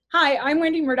Hi, I'm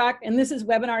Wendy Murdoch, and this is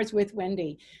Webinars with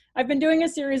Wendy. I've been doing a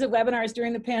series of webinars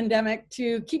during the pandemic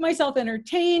to keep myself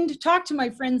entertained, talk to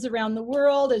my friends around the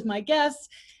world as my guests,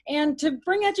 and to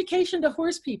bring education to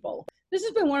horse people. This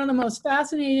has been one of the most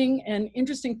fascinating and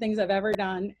interesting things I've ever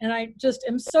done, and I just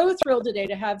am so thrilled today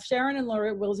to have Sharon and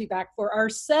Laura Wilsie back for our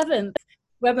 7th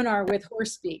webinar with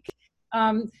Horse Speak.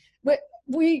 But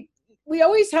we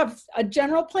always have a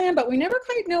general plan, but we never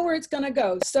quite know where it's going to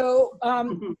go. So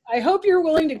I hope you're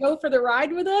willing to go for the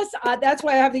ride with us. That's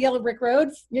why I have the yellow brick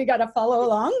roads. You got to follow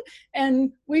along,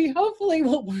 and we hopefully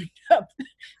will wind up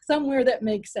somewhere that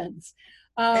makes sense.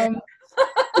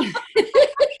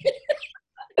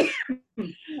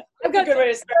 I've got a good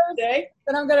way to start today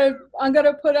that I'm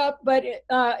gonna put up, but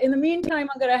in the meantime,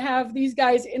 I'm gonna have these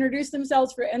guys introduce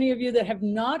themselves for any of you that have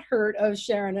not heard of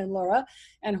Sharon and Laura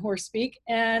and Horse Speak,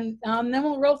 and then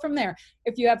we'll roll from there.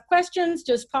 If you have questions,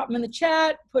 just pop them in the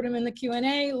chat, put them in the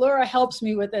Q&A. Laura helps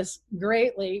me with this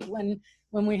greatly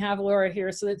when we have Laura here,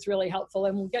 so it's really helpful,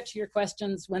 and we'll get to your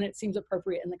questions when it seems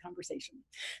appropriate in the conversation.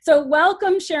 So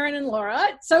welcome, Sharon and Laura.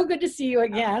 It's so good to see you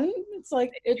again. It's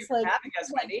like it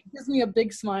gives me a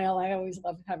big smile. I always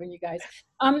love having you guys.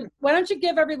 Why don't you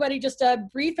give everybody just a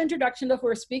brief introduction to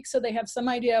Horse Speak so they have some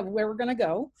idea of where we're going to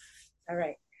go. All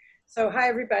right. So hi,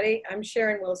 everybody. I'm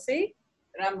Sharon Wilsie.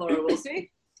 And I'm Laura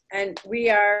Wilsie. And we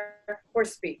are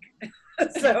Horse Speak.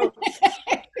 So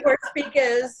Horse Speak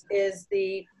is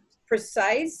the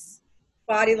precise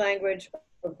body language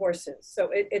of horses. So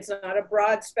it's not a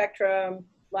broad spectrum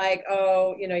like,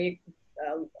 oh, you know,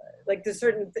 like the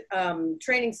certain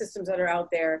training systems that are out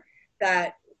there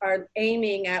that are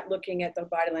aiming at looking at the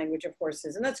body language of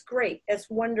horses. And that's great. It's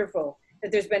wonderful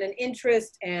that there's been an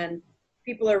interest and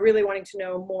people are really wanting to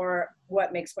know more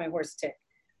what makes my horse tick.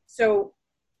 So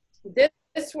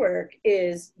this work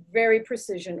is very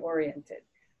precision oriented.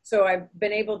 So I've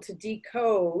been able to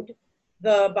decode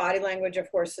the body language of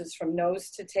horses from nose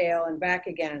to tail and back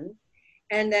again,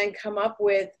 and then come up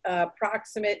with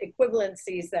approximate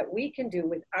equivalencies that we can do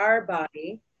with our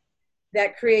body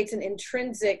that creates an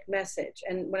intrinsic message.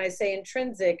 And when I say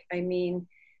intrinsic, I mean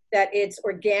that it's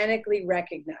organically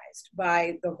recognized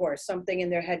by the horse. Something in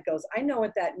their head goes, I know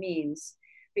what that means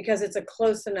because it's a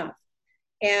close enough.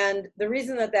 And the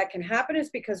reason that that can happen is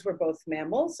because we're both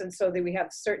mammals, and so that we have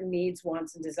certain needs,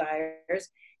 wants, and desires,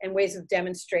 and ways of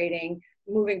demonstrating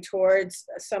moving towards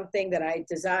something that I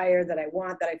desire, that I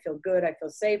want, that I feel good, I feel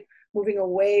safe, moving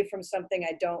away from something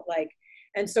I don't like.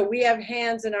 And so we have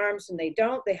hands and arms and they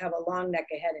don't. They have a long neck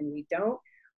ahead and we don't.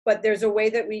 But there's a way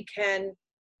that we can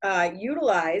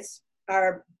utilize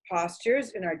our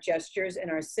postures and our gestures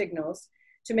and our signals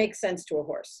to make sense to a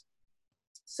horse.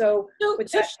 So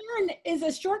Sharon, is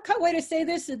a shortcut way to say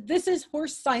this is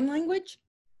horse sign language?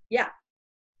 Yeah.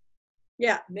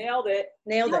 Yeah. Nailed it.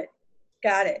 Nailed it.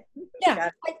 Got it. Yeah,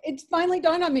 Got it. It's finally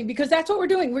dawned on me because that's what we're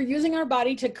doing. We're using our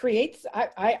body to create.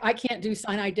 I can't do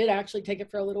sign. I did actually take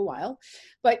it for a little while,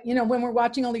 but you know, when we're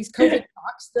watching all these COVID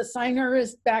talks, the signer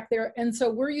is back there, and so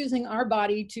we're using our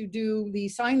body to do the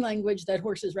sign language that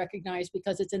horses recognize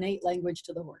because it's innate language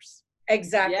to the horse.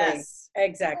 Exactly. Yes.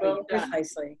 Exactly. Well,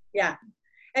 precisely. Yeah.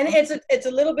 And it's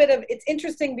a little bit of, it's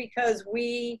interesting because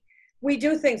we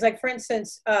do things like, for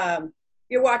instance,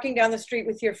 you're walking down the street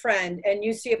with your friend and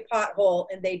you see a pothole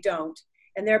and they don't,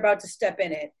 and they're about to step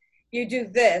in it. You do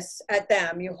this at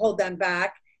them, you hold them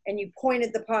back and you point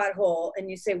at the pothole and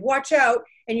you say, watch out.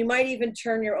 And you might even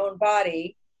turn your own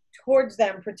body towards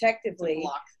them protectively.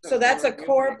 So that's a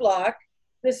core block.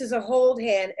 This is a hold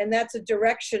hand, and that's a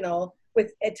directional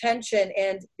with attention,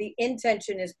 and the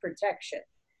intention is protection.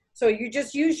 So you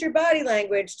just use your body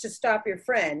language to stop your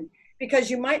friend,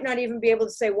 because you might not even be able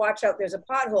to say, watch out, there's a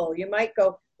pothole. You might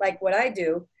go like what I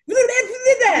do.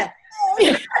 Yes.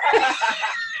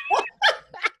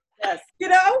 You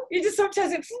know, you just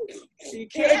sometimes you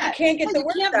can't get the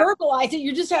word out. You can't verbalize it.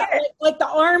 You just have like the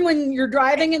arm when you're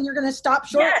driving and you're going to stop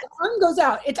short. Yes. The arm goes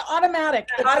out. It's automatic.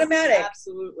 It's automatic.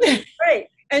 Absolutely. Right.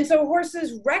 And so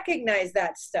horses recognize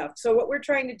that stuff. So what we're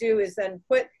trying to do is then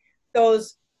put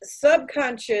those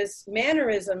subconscious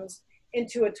mannerisms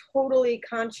into a totally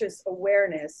conscious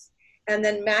awareness, and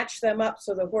then match them up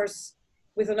so the horse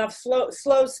with enough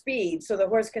slow speed so the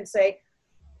horse can say,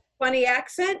 funny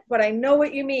accent, but I know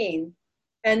what you mean.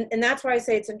 And that's why I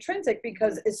say it's intrinsic,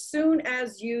 because as soon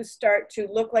as you start to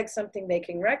look like something they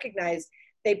can recognize,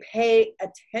 they pay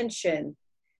attention,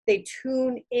 they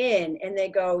tune in, and they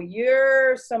go,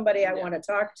 you're somebody I want to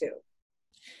talk to.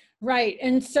 Right.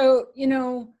 And so, you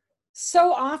know,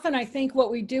 so often I think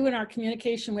what we do in our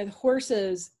communication with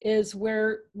horses is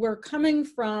we're coming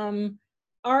from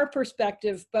our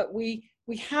perspective, but we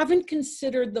we haven't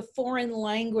considered the foreign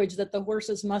language that the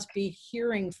horses must be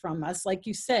hearing from us, like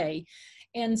you say.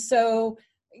 And so,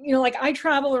 you know, like I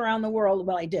travel around the world.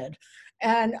 Well, I did.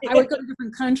 And I would go to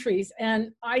different countries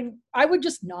and I would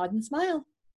just nod and smile.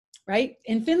 Right?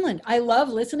 In Finland, I love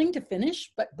listening to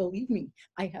Finnish, but believe me,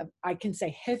 I can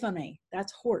say hevonen,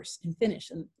 that's horse in Finnish,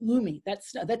 and lumi,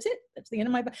 that's it. That's the end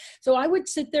of my. So I would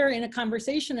sit there in a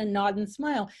conversation and nod and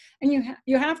smile, and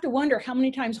you have to wonder how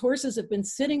many times horses have been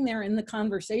sitting there in the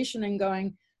conversation and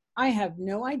going, I have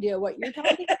no idea what you're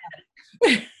talking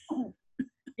about.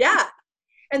 Yeah,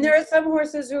 and there are some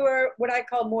horses who are what I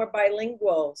call more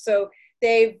bilingual, so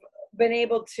they've been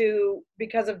able to,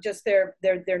 because of just their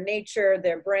nature,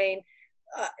 their brain,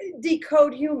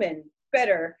 decode human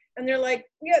better. And they're like,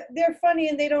 yeah, they're funny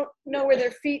and they don't know where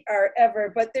their feet are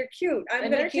ever, but they're cute. I'm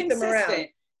going to keep them around.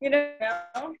 You know?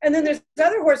 And then there's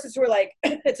other horses who are like,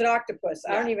 it's an octopus.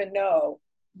 I don't even know.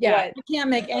 Yeah, I can't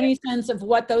make any sense of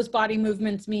what those body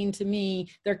movements mean to me.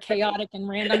 They're chaotic and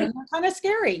random and they're kind of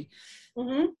scary.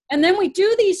 Mm-hmm. And then we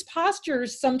do these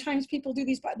postures. Sometimes people do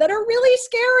these that are really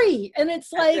scary. And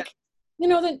it's like, you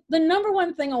know, the number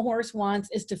one thing a horse wants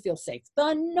is to feel safe.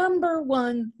 The number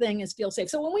one thing is feel safe.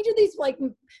 So when we do these like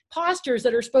postures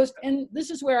that are supposed, and this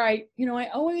is where I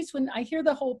always, when I hear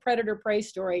the whole predator prey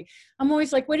story, I'm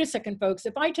always like, wait a second, folks,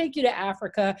 if I take you to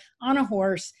Africa on a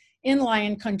horse in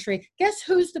lion country, guess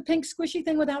who's the pink squishy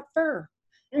thing without fur?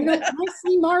 You know,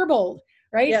 nicely marbled,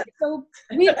 right? Yeah. So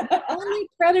we're only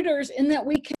predators in that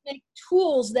we can make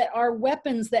tools that are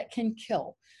weapons that can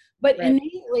kill. But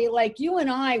innately, like you and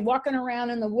I walking around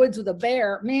in the woods with a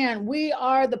bear, man, we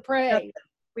are the prey.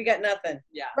 We got nothing.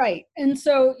 Yeah. Right. And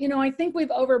so, you know, I think we've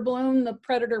overblown the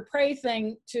predator prey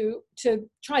thing to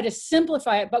try to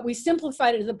simplify it, but we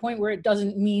simplified it to the point where it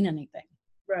doesn't mean anything.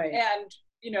 Right. And,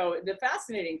 you know, the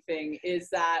fascinating thing is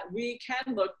that we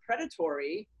can look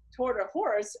predatory toward a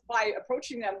horse by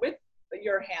approaching them with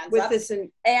your hands with up this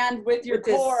and with your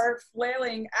core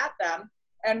flailing at them.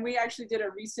 And we actually did a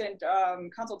recent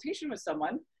consultation with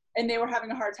someone, and they were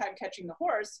having a hard time catching the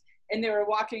horse, and they were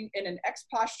walking in an X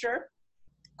posture,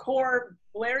 core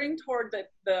blaring toward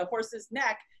the horse's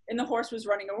neck, and the horse was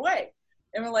running away.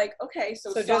 And we're like, okay,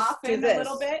 so soften a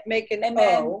little bit, make an and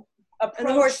O, then approach and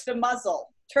the horse the muzzle.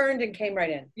 Turned and came right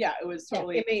in. Yeah, it was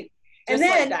totally. And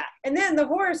then the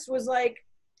horse was like,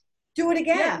 do it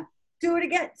again. Yeah. Do it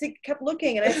again. So he kept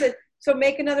looking, and I said, so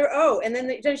make another O. And then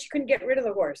she couldn't get rid of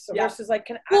the horse. The horse was like,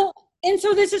 and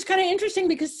so this is kind of interesting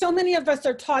because so many of us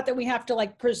are taught that we have to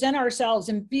like present ourselves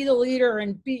and be the leader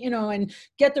and be, you know, and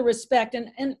get the respect.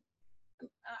 And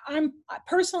I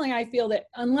feel that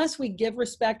unless we give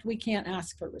respect, we can't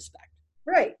ask for respect.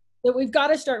 Right. That we've got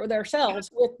to start with ourselves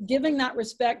with giving that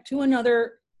respect to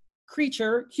another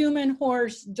creature, human,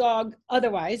 horse, dog,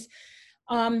 otherwise,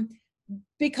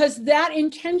 because that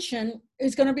intention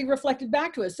is going to be reflected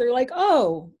back to us. They're like,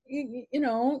 oh, you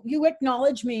know, you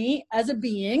acknowledge me as a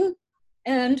being,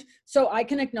 and so I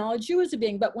can acknowledge you as a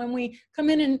being. But when we come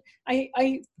in, and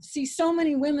I see so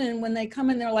many women when they come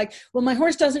in, they're like, well, my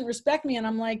horse doesn't respect me. And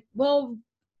I'm like, well,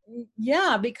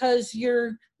 yeah, because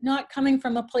you're not coming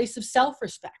from a place of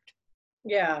self-respect.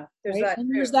 Yeah, there's right?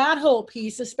 There's that whole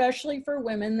piece, especially for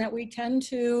women, that we tend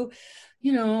to,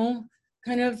 you know,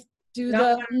 kind of do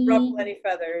not ruffle any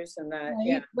feathers and that. Right,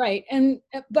 yeah. Right. And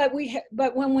but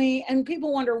when we and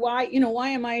people wonder why, you know, why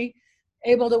am I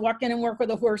able to walk in and work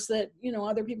with a horse that, you know,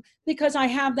 other people, because I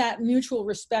have that mutual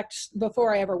respect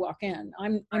before I ever walk in.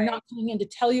 I'm not coming in to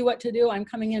tell you what to do. I'm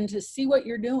coming in to see what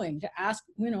you're doing, to ask,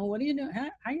 you know, what are you doing?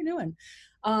 How you doing?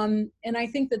 And I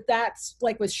think that that's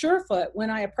like with Surefoot, when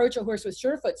I approach a horse with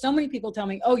Surefoot, so many people tell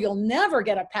me, oh, you'll never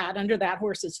get a pat under that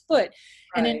horse's foot.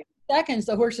 Right. And in seconds,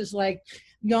 the horse is like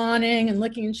yawning and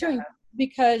licking and chewing,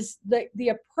 because the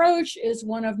approach is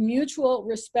one of mutual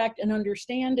respect and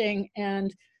understanding,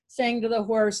 and saying to the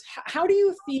horse, how do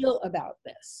you feel about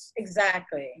this?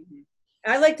 Exactly. Mm-hmm.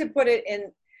 I like to put it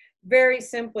in very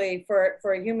simply for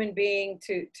a human being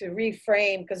to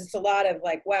reframe, because it's a lot of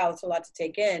like, wow, it's a lot to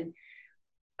take in.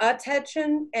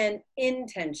 Attention and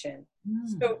intention.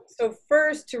 So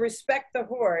first, to respect the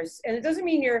horse, and it doesn't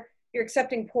mean you're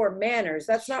accepting poor manners.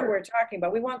 That's not what we're talking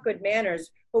about. We want good manners,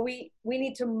 but we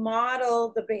need to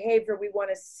model the behavior we want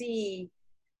to see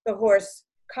the horse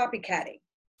copycatting.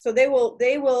 So they will,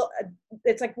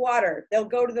 it's like water. They'll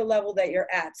go to the level that you're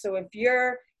at. So if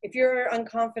you're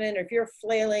unconfident, or if you're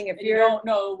flailing, if you don't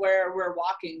know where we're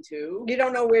walking to, you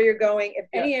don't know where you're going, if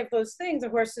any of those things, the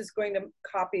horse is going to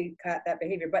copycat that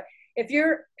behavior. But if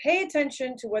you're pay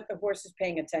attention to what the horse is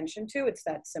paying attention to, it's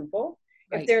that simple.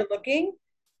 Right. If they're looking,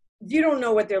 you don't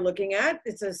know what they're looking at.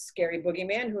 It's a scary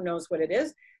boogeyman. Who knows what it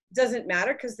is? doesn't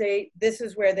matter because this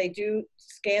is where they do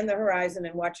scan the horizon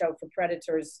and watch out for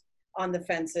predators on the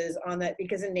fences, on that,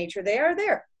 because in nature they are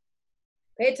there.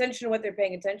 Pay attention to what they're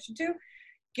paying attention to,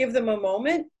 give them a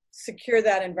moment, secure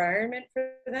that environment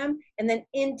for them, and then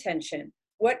intention.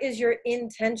 What is your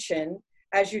intention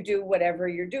as you do whatever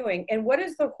you're doing? And what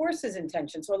is the horse's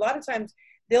intention? So a lot of times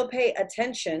they'll pay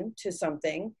attention to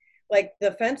something like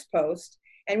the fence post,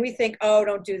 and we think, oh,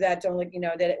 don't do that, don't look, you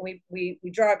know, that we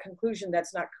draw a conclusion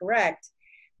that's not correct.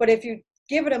 But if you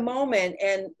give it a moment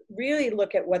and really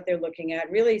look at what they're looking at,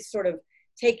 really sort of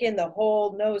take in the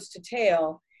whole nose to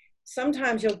tail,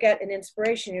 sometimes you'll get an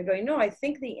inspiration. You're going, no, I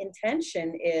think the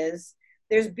intention is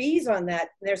there's bees on that.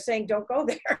 And they're saying, don't go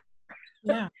there.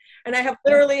 Yeah. And I have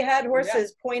literally had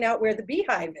horses point out where the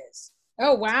beehive is.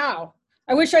 Oh, wow.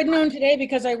 I wish I'd known today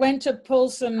because I went to pull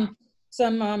some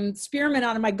spearmint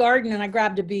out of my garden and I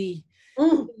grabbed a bee.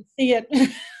 Didn't see it.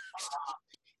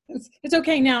 It's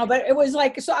okay now, but it was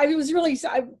like, so I was really,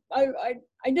 I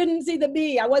didn't see the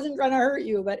bee. I wasn't trying to hurt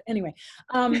you, but anyway.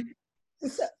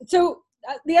 So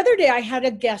the other day I had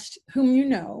a guest whom you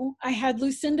know. I had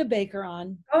Lucinda Baker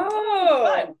on.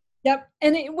 Oh, yep.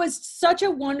 And it was such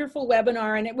a wonderful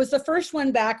webinar, and it was the first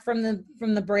one back from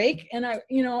the break. And it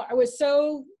was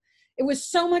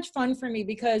so much fun for me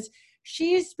because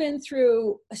she's been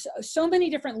through so many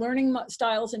different learning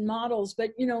styles and models,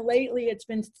 but lately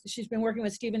she's been working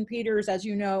with Stephen Peters, as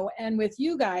you know, and with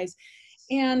you guys.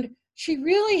 And she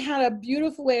really had a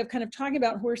beautiful way of kind of talking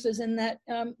about horses, in that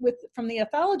from the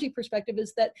ethology perspective,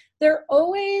 is that they're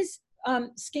always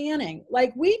scanning.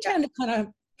 Like we tend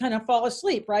to kind of fall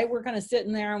asleep, right? We're kind of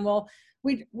sitting there and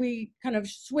we kind of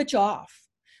switch off.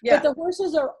 Yeah. But the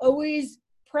horses are always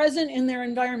present in their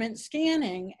environment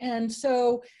scanning. And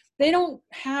so they don't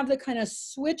have the kind of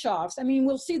switch offs. I mean,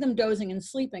 we'll see them dozing and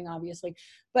sleeping, obviously,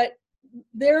 but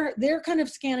they're kind of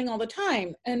scanning all the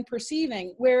time and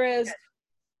perceiving, whereas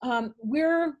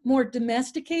we're more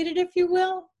domesticated, if you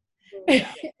will.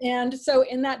 And so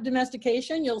in that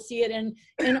domestication, you'll see it in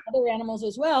other animals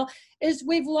as well, is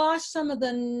we've lost some of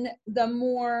the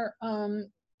more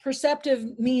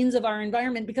perceptive means of our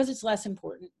environment because it's less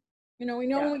important. We know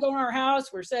when we go in our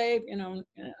house, we're safe,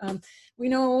 we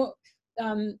know,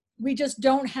 we just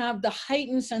don't have the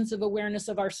heightened sense of awareness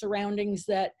of our surroundings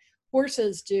that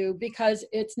horses do because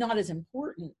it's not as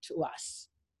important to us.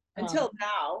 Until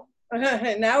now.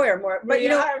 Now we're more, but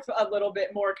have a little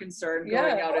bit more concern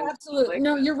going out. Oh, absolutely.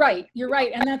 No, you're right.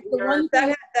 And that's the one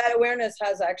thing. That awareness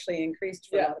has actually increased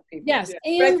for a lot of people. Yes,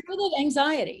 and with it,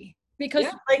 anxiety. Because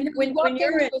when you walk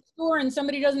into a store and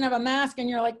somebody doesn't have a mask and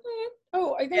you're like,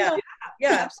 oh, I think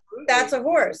absolutely. That's a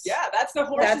horse. Yeah, that's the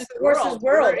horse's That's the horse's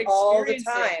world all the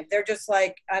time. They're just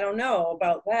like, I don't know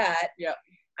about that. Yeah.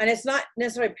 And it's not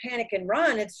necessarily panic and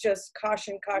run. It's just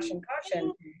caution, caution,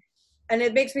 caution. And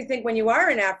it makes me think, when you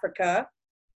are in Africa,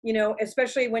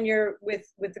 especially when you're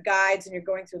with the guides and you're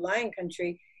going through lion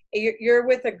country, you're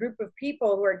with a group of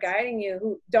people who are guiding you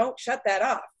who don't shut that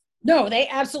off. No, they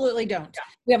absolutely don't. Yeah.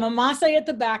 We have a Maasai at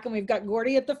the back and we've got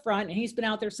Gordy at the front, and he's been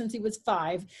out there since he was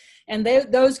 5. And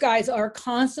those guys are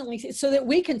constantly, so that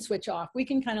we can switch off. We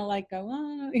can kind of like go,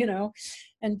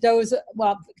 and those,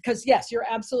 well, because yes, you're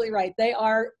absolutely right. They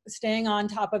are staying on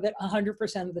top of it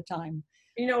 100% of the time.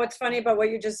 You know what's funny about what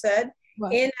you just said?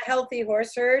 What? In a healthy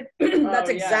horse herd, that's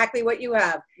exactly what you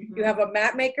have. Mm-hmm. You have a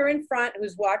map maker in front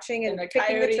who's watching and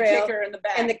picking the trail, kicker in the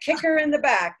back. And the kicker in the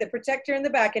back, the protector in the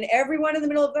back, and everyone in the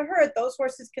middle of the herd. Those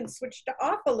horses can switch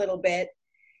off a little bit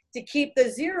to keep the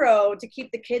zero, to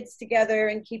keep the kids together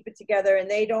and keep it together,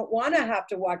 and they don't want to have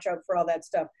to watch out for all that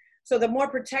stuff. So the more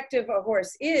protective a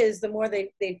horse is, the more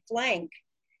they flank,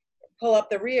 pull up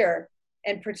the rear,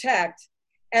 and protect.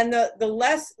 And the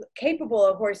less capable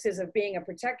a horse is of being a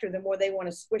protector, the more they want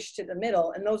to squish to the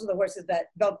middle. And those are the horses that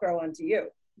Velcro onto you.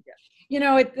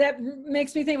 Yeah. That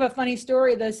makes me think of a funny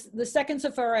story. The second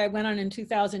safari I went on in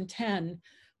 2010,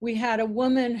 we had a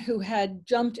woman who had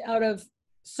jumped out of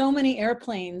so many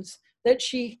airplanes that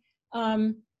she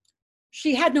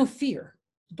had no fear,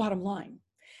 bottom line.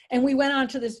 And we went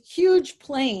onto this huge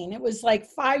plain. It was like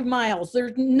 5 miles.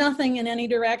 There's nothing in any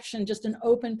direction, just an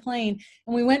open plain.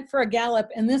 And we went for a gallop,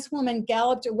 and this woman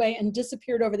galloped away and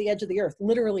disappeared over the edge of the earth,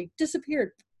 literally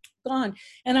disappeared, gone.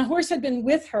 And a horse had been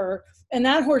with her, and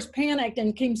that horse panicked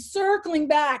and came circling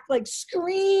back, like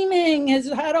screaming his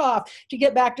head off to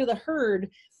get back to the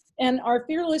herd. And our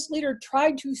fearless leader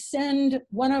tried to send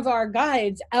one of our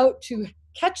guides out to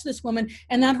catch this woman.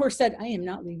 And that horse said, I am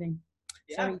not leaving.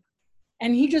 Sorry.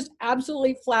 And he just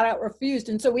absolutely flat out refused.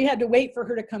 And so we had to wait for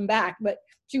her to come back. But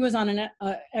she was on an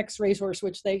ex-racehorse,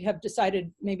 which they have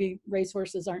decided maybe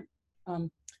racehorses aren't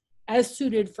as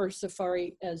suited for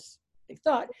safari as they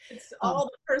thought. It's all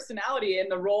the personality and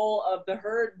the role of the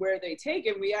herd where they take.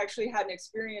 And we actually had an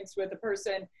experience with a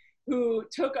person who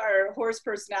took our horse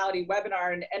personality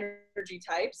webinar and energy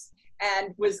types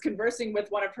and was conversing with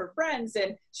one of her friends,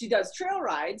 and she does trail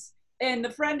rides. And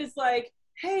the friend is like,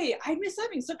 hey, I'm just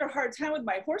having such a hard time with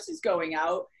my horses going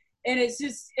out. And it's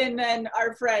just, and then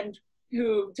our friend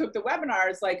who took the webinar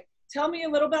is like, tell me a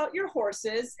little about your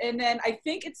horses. And then I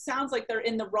think it sounds like they're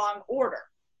in the wrong order.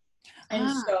 And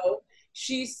so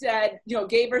she said, you know,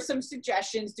 gave her some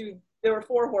suggestions. There were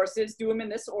 4 horses, do them in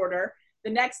this order. The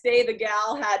next day, the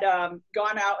gal had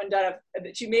gone out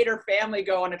and she made her family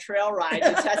go on a trail ride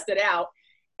to test it out,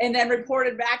 and then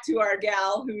reported back to our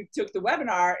gal who took the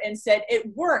webinar and said it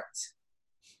worked.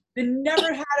 They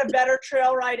never had a better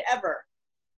trail ride ever.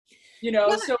 You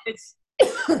know, so it's,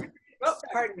 oh,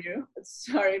 pardon you.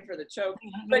 Sorry for the choke.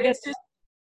 But it's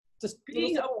just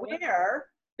being aware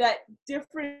that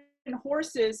different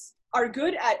horses are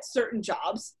good at certain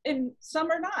jobs and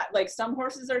some are not. Like some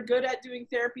horses are good at doing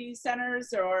therapy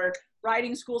centers or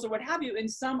riding schools or what have you, and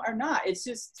some are not. It's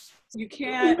just, you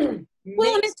can't.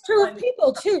 Well, and it's true of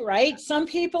people too, right? Some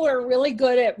people are really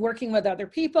good at working with other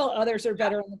people. Others are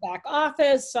better in the back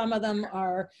office. Some of them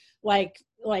are like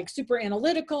super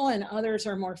analytical, and others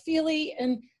are more feely.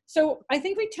 And so I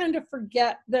think we tend to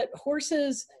forget that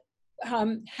horses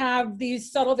have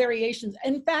these subtle variations.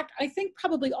 In fact, I think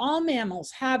probably all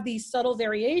mammals have these subtle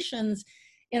variations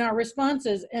in our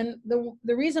responses. And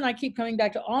the reason I keep coming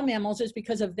back to all mammals is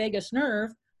because of vagus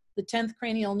nerve, the 10th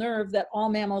cranial nerve that all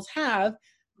mammals have,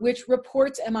 which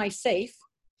reports, am I safe?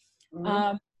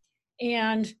 Mm-hmm.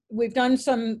 And we've done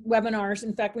some webinars.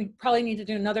 In fact, we probably need to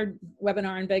do another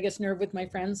webinar on vagus nerve with my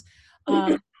friends.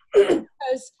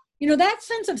 Because you know, that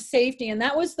sense of safety, and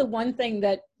that was the one thing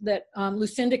that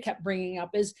Lucinda kept bringing up,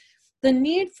 is the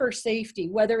need for safety,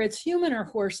 whether it's human or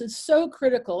horse, is so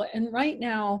critical. And right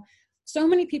now, so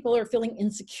many people are feeling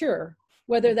insecure,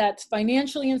 whether that's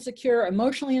financially insecure,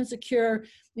 emotionally insecure,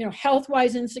 you know,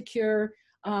 health-wise insecure.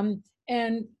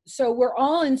 And so we're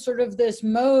all in sort of this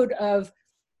mode of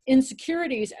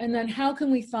insecurities, and then how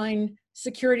can we find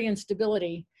security and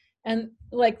stability? And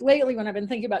like lately, when I've been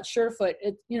thinking about Surefoot,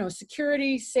 you know,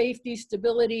 security, safety,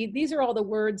 stability, these are all the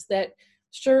words that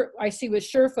I see with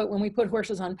Surefoot when we put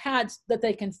horses on pads, that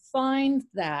they can find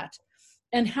that,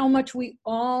 and how much we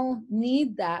all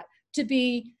need that to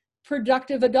be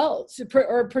productive adults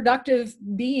or productive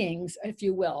beings, if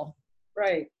you will.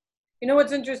 Right. You know,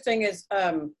 what's interesting is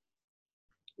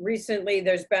recently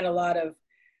there's been a lot of,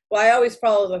 well, I always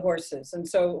follow the horses. And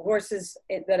so horses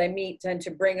that I meet tend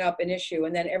to bring up an issue,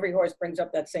 and then every horse brings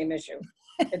up that same issue.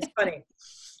 It's funny.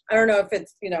 I don't know if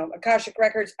it's, you know, Akashic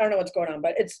Records. I don't know what's going on,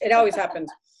 but it always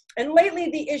happens. And lately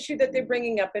the issue that they're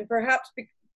bringing up, and perhaps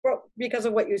because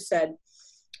of what you said,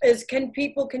 is can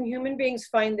human beings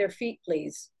find their feet,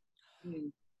 please?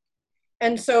 Mm.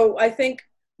 And so I think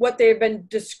what they've been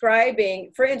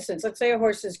describing, for instance, let's say a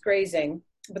horse is grazing,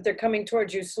 but they're coming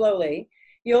towards you slowly.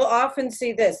 You'll often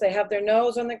see this. They have their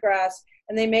nose on the grass,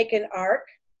 and they make an arc,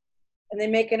 and they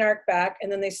make an arc back,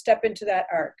 and then they step into that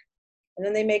arc. And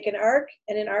then they make an arc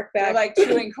and an arc back. They're like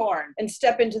chewing corn. And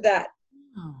step into that.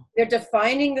 Oh. They're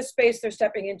defining the space they're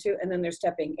stepping into, and then they're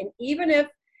stepping. And even if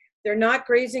they're not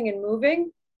grazing and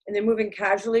moving, and they're moving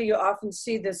casually, you'll often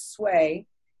see this sway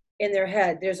in their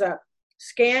head. There's a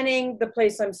scanning the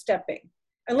place I'm stepping,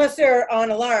 unless they're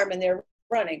on alarm and they're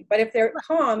running. But if they're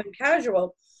calm and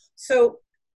casual, so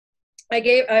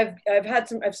I've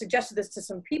suggested this to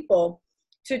some people,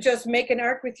 to just make an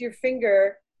arc with your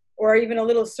finger, or even a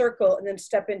little circle, and then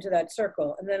step into that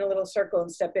circle, and then a little circle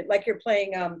and step in, like you're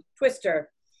playing Twister,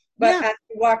 but as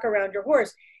you walk around your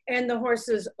horse. And the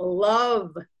horses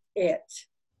love it,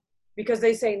 because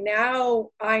they say,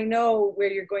 now I know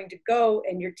where you're going to go,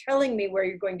 and you're telling me where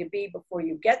you're going to be before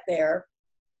you get there.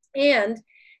 And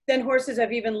then horses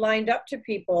have even lined up to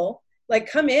people,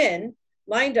 like come in,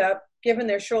 lined up, given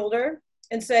their shoulder,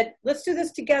 and said, let's do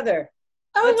this together.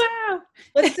 Wow.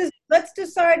 Let's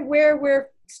decide where we're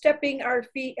stepping our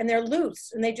feet, and they're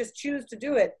loose, and they just choose to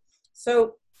do it.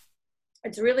 So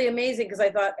it's really amazing, because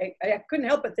I thought, I couldn't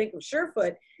help but think of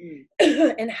Surefoot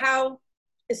and how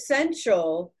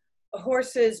essential a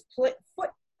horse's foot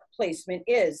placement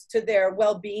is to their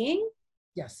well-being.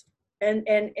 Yes. And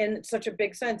in such a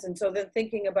big sense. And so then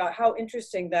thinking about how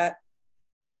interesting that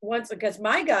because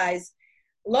my guys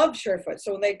love Surefoot.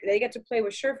 So they get to play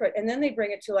with Surefoot, and then they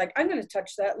bring it to, like, I'm going to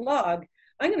touch that log.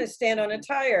 I'm going to stand on a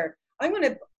tire.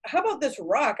 How about this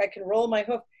rock? I can roll my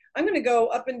hoof. I'm going to go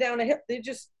up and down a hill.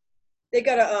 They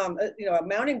got a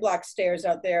mounting block stairs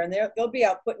out there, and they'll be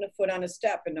out putting a foot on a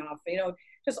step and off,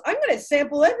 just, I'm going to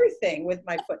sample everything with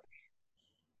my foot.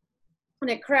 And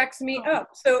it cracks me up.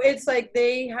 So it's like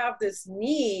they have this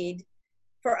need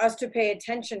for us to pay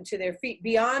attention to their feet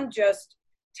beyond just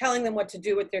telling them what to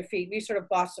do with their feet. We sort of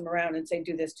boss them around and say,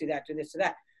 do this, do that, do this, do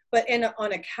that. But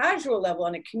on a casual level,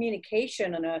 on a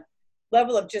communication, on a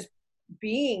level of just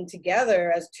being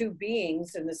together as two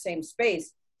beings in the same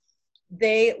space,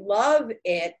 they love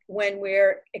it when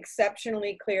we're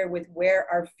exceptionally clear with where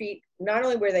our feet, not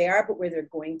only where they are, but where they're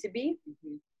going to be.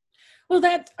 Mm-hmm.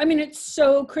 Well, I mean, it's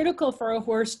so critical for a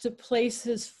horse to place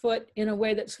his foot in a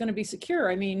way that's going to be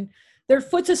secure. I mean, their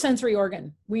foot's a sensory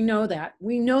organ. We know that.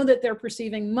 We know that they're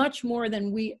perceiving much more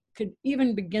than we could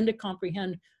even begin to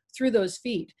comprehend through those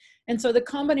feet. And so the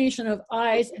combination of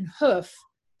eyes and hoof,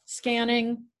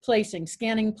 scanning,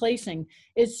 placing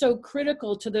is so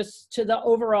critical to the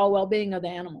overall well-being of the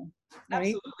animal.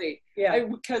 Right? Absolutely. Yeah.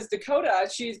 Because Dakota,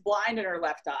 she's blind in her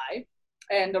left eye.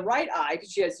 And the right eye,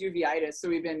 because she has uveitis, so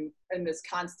we've been in this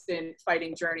constant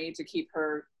fighting journey to keep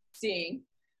her seeing.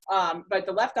 But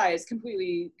the left eye is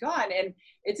completely gone. And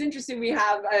it's interesting, we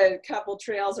have a couple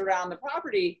trails around the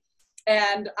property,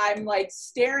 and I'm like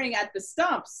staring at the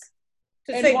stumps.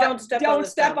 To say, don't step on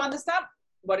the stump.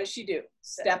 What does she do?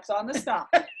 Steps on the stump.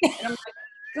 And I'm like,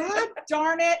 God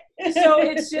darn it. So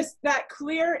it's just that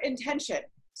clear intention.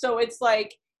 So it's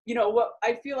like, you know, what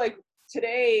I feel like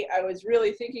today I was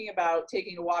really thinking about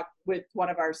taking a walk with one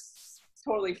of our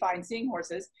totally fine seeing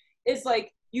horses. Is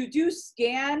like, you do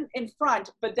scan in front,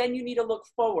 but then you need to look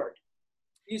forward.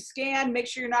 You scan, make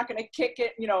sure you're not going to kick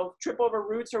it, you know, trip over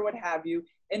roots or what have you,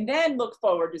 and then look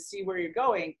forward to see where you're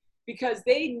going, because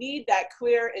they need that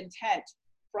clear intent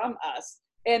from us.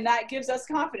 And that gives us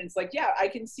confidence. Like, yeah, I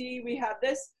can see we have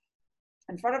this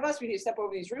in front of us. We need to step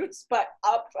over these roots, but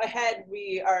up ahead,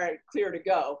 we are clear to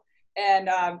go. And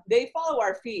they follow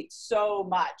our feet so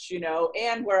much, you know,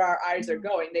 and where our eyes are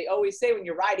going. They always say when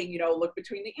you're riding, you know, look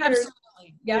between the ears.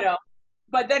 Absolutely. Yep. You know,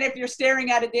 but then if you're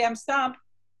staring at a damn stump,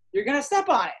 you're going to step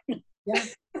on it. Yeah.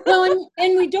 Well,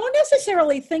 and we don't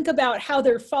necessarily think about how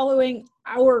they're following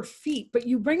our feet, but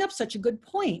you bring up such a good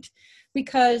point,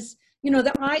 because, you know,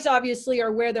 the eyes obviously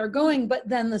are where they're going, but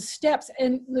then the steps,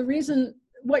 and the reason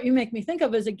what you make me think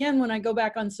of is, again, when I go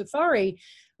back on safari,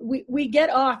 we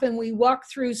get off and we walk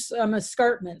through some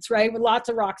escarpments, right, with lots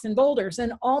of rocks and boulders,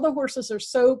 and all the horses are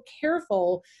so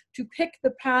careful to pick the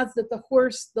paths that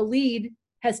the lead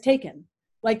has taken.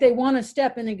 Like, they want to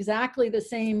step in exactly the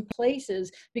same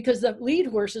places because the lead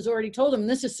horse has already told them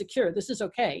this is secure, this is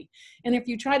okay. And if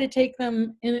you try to take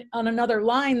them on another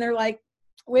line, they're like,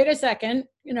 wait a second,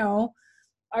 you know,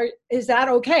 is that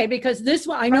okay? Because this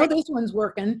one, I know this one's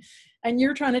working, and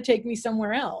you're trying to take me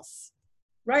somewhere else.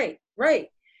 Right.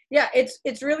 Yeah,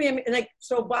 it's really like,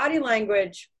 so body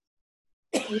language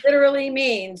literally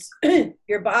means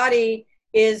your body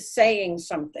is saying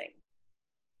something.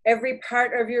 Every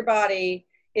part of your body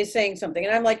is saying something.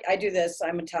 And I'm like, I do this,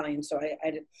 I'm Italian, so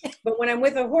I did. But when I'm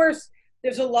with a horse,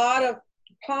 there's a lot of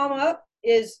palm up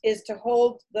is to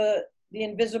hold the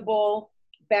invisible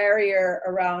barrier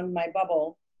around my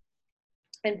bubble,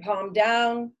 and palm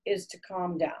down is to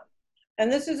calm down. And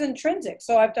this is intrinsic.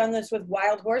 So I've done this with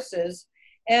wild horses,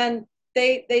 and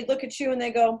they look at you and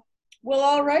they go, well,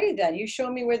 alrighty then, you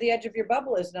show me where the edge of your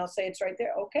bubble is, and I'll say it's right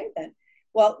there. Okay then.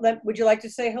 Well, would you like to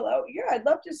say hello? Yeah, I'd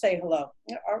love to say hello.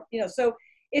 You know, so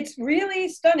it's really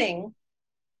stunning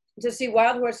to see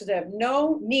wild horses that have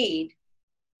no need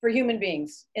for human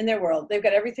beings in their world. They've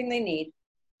got everything they need.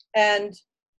 And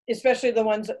especially the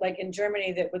ones that, like in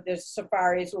Germany, that with their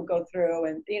safaris will go through,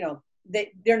 and, you know,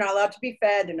 they're not allowed to be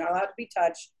fed. They're not allowed to be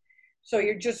touched. So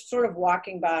you're just sort of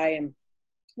walking by, and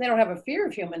they don't have a fear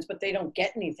of humans, but they don't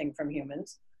get anything from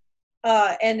humans.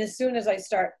 And as soon as I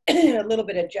start a little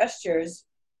bit of gestures,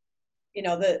 you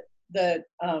know, the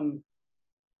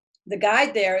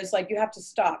guide there is like, you have to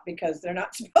stop because they're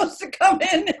not supposed to come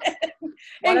in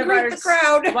and greet the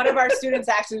crowd. One of our students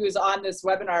actually was on this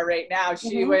webinar right now.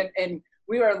 She went, and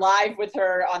we were live with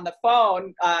her on the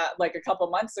phone like a couple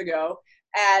months ago.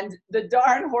 And the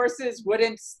darn horses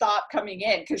wouldn't stop coming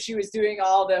in because she was doing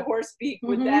all the horse speak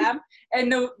with them.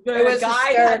 And the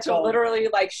guide had to literally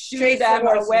like shoot them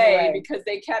away because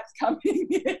they kept coming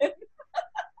in.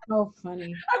 Oh, funny. I'm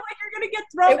like, you're going to get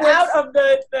thrown out of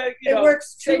the you know,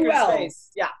 works too well.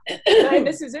 Space. Yeah. And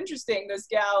this is interesting. This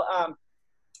gal,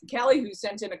 Kelly, who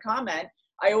sent in a comment,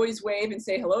 I always wave and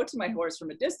say hello to my horse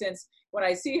from a distance when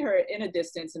I see her in a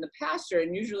distance in the pasture,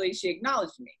 and usually she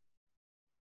acknowledged me.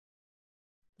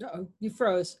 Uh-oh, you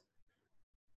froze.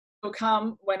 Will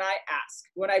come when I ask.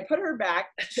 When I put her back,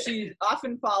 she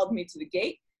often followed me to the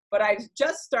gate, but I've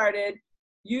just started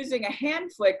using a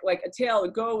hand flick like a tail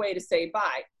to go away to say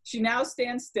bye. She now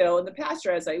stands still in the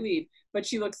pasture as I leave, but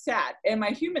she looks sad. Am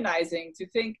I humanizing to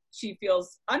think she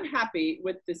feels unhappy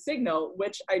with the signal,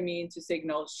 which I mean to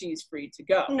signal she's free to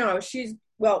go? No,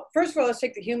 well, first of all, let's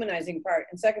take the humanizing part.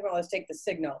 And second of all, let's take the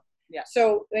signal. Yeah.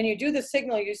 So when you do the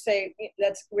signal, you say,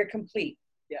 we're complete.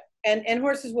 Yeah. And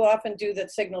horses will often do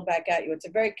that signal back at you. It's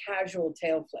a very casual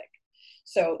tail flick.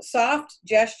 So soft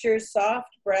gestures, soft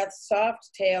breaths, soft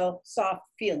tail, soft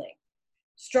feeling.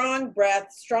 Strong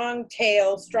breath, strong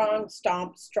tail, strong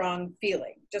stomp, strong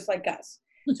feeling, just like us.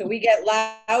 So we get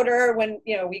louder when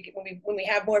we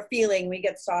have more feeling, we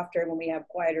get softer when we have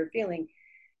quieter feeling.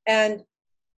 And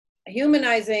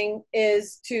humanizing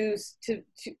is there's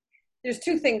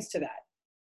two things to that.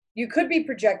 You could be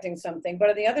projecting something, but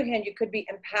on the other hand, you could be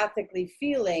empathically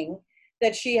feeling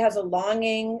that she has a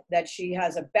longing, that she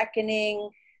has a beckoning,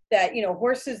 that,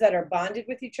 horses that are bonded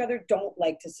with each other don't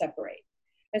like to separate.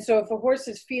 And so if a horse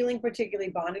is feeling particularly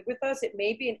bonded with us, it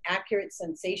may be an accurate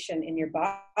sensation in your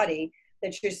body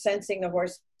that you're sensing the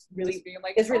horse really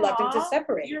is reluctant to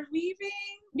separate. You're leaving?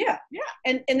 Yeah. Yeah.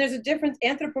 And there's a difference.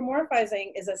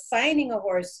 Anthropomorphizing is assigning a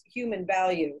horse human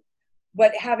value,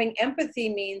 but having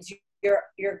empathy means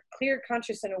you're clear,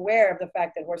 conscious, and aware of the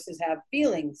fact that horses have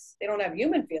feelings. They don't have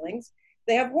human feelings.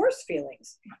 They have horse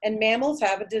feelings. And mammals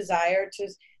have a desire to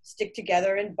stick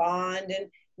together and bond and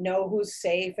know who's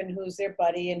safe and who's their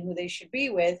buddy and who they should be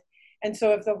with. And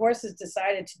so if the horse has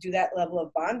decided to do that level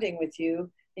of bonding with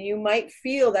you, then you might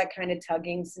feel that kind of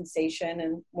tugging sensation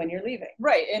and when you're leaving.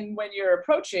 Right. And when you're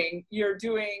approaching, you're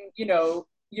doing,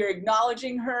 you're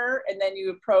acknowledging her, and then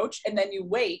you approach, and then you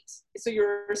wait. So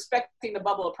you're respecting the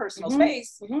bubble of personal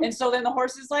space. Mm-hmm. And so then the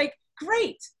horse is like,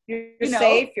 great. You're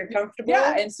safe, you're comfortable.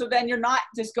 Yeah, and so then you're not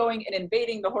just going and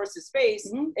invading the horse's space.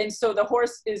 Mm-hmm. And so the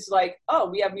horse is like, oh,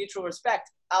 we have mutual respect.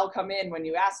 I'll come in when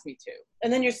you ask me to.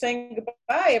 And then you're saying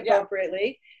goodbye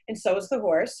appropriately, and so is the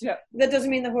horse. Yeah. That doesn't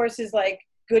mean the horse is like,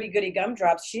 goody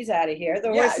gumdrops, she's out of here. The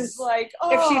horse is like,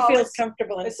 if she feels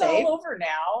comfortable and safe, it's all over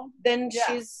now. Then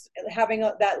she's having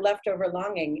that leftover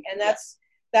longing, and that's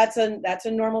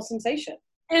a normal sensation.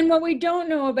 And what we don't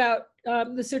know about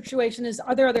the situation is,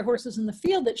 are there other horses in the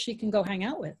field that she can go hang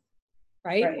out with,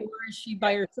 right? Or is she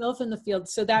by herself in the field?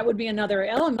 So that would be another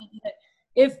element. That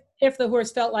if the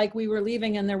horse felt like we were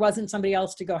leaving and there wasn't somebody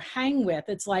else to go hang with,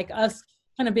 it's like us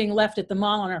kind of being left at the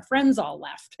mall and our friends all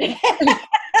left. Yeah.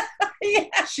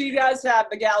 She does have,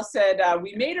 the gal said,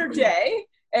 we made her day,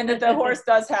 and that the horse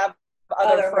does have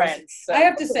other friends. So. I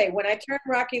have to say, when I turn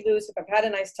Rocky loose, if I've had a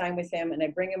nice time with him and I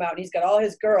bring him out and he's got all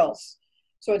his girls,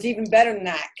 so it's even better than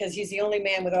that because he's the only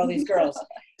man with all these girls.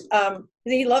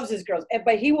 He loves his girls,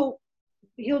 but he'll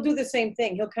do the same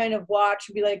thing. He'll kind of watch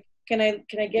and be like, can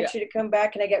I get you to come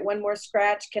back? Can I get one more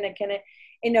scratch? Can I,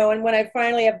 and when I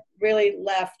finally have really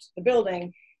left the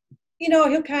building,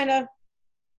 he'll kind of,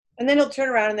 and then he'll turn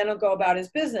around and then he'll go about his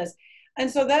business. And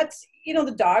so that's,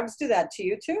 the dogs do that to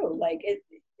you too. Like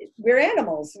we're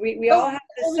animals. We all have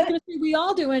this. We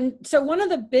all do. And so one of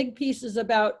the big pieces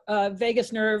about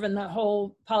vagus nerve and the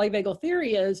whole polyvagal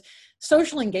theory is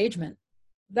social engagement.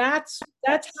 That's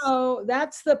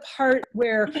the part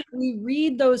where we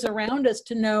read those around us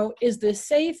to know, is this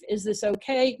safe? Is this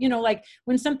okay? Like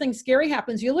when something scary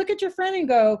happens, you look at your friend and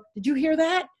go, did you hear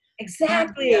that?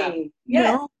 Exactly.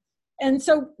 Yeah. And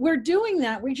so we're doing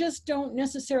that. We just don't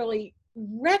necessarily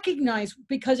recognize,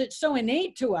 because it's so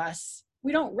innate to us.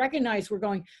 We don't recognize we're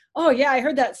going, oh yeah, I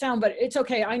heard that sound, but it's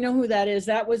okay. I know who that is.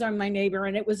 That was on my neighbor.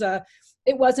 And it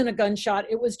wasn't a gunshot.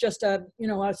 It was just a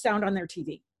sound on their TV.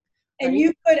 Right? And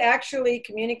you could actually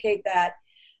communicate that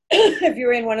if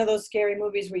you're in one of those scary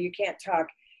movies where you can't talk.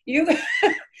 You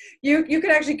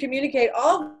could actually communicate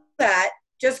all that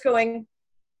just going.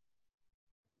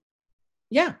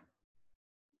 Yeah.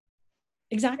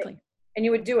 Exactly. And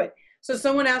you would do it. So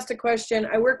someone asked a question.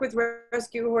 I work with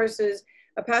rescue horses.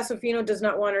 A Pasofino does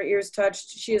not want her ears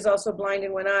touched. She is also blind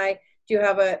in one eye. Do you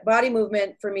have a body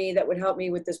movement for me that would help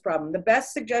me with this problem? The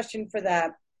best suggestion for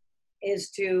that is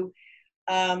to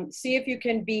see if you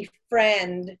can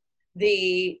befriend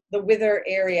the wither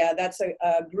area. That's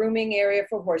a grooming area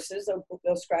for horses.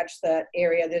 They'll scratch that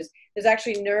area. There's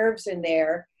actually nerves in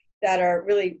there that are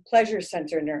really pleasure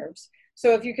center nerves.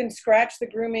 So if you can scratch the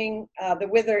grooming, the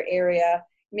wither area,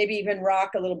 maybe even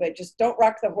rock a little bit, just don't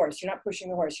rock the horse. You're not pushing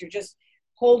the horse. You're just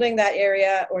holding that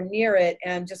area or near it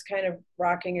and just kind of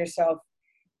rocking yourself,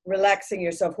 relaxing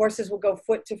yourself. Horses will go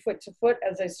foot to foot to foot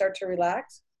as they start to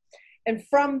relax. And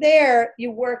from there,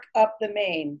 you work up the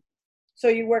mane. So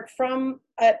you work from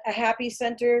a happy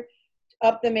center,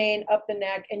 up the mane, up the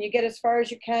neck, and you get as far as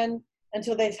you can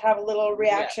until they have a little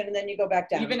reaction, and then you go back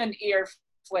down. Even an ear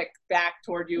flick back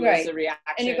toward you as a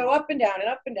reaction. And you go up and down and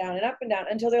up and down and up and down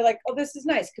until they're like, oh, this is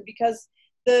nice, because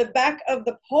the back of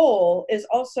the pole is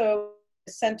also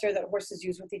the center that horses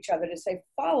use with each other to say,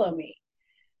 follow me.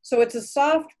 So it's a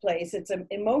soft place. It's an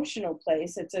emotional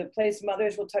place. It's a place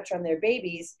mothers will touch on their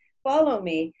babies, follow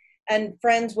me. And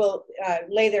friends will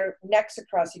lay their necks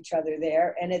across each other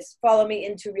there. And it's follow me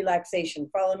into relaxation,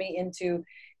 follow me into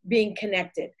being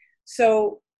connected.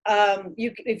 So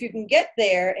if you can get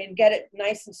there and get it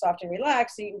nice and soft and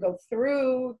relaxed, so you can go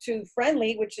through to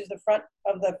friendly, which is the front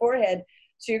of the forehead.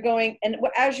 So you're going, and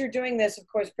as you're doing this, of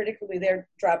course, particularly they're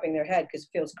dropping their head because it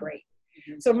feels great.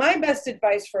 So my best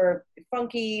advice for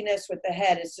funkiness with the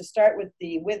head is to start with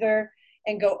the wither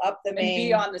and go up the mane. And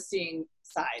be on the seeing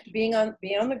side. Be on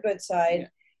the good side.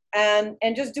 Yeah.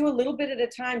 And just do a little bit at a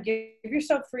time. Give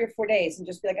yourself 3 or 4 days and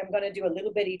just be like, I'm going to do a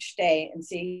little bit each day and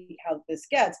see how this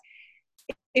gets.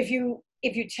 If you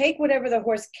take whatever the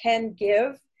horse can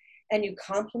give and you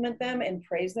compliment them and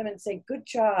praise them and say, good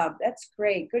job, that's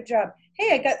great, good job.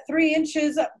 Hey, I got 3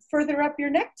 inches further up your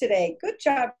neck today. Good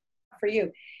job for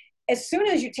you. As soon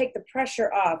as you take the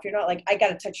pressure off, you're not like, I got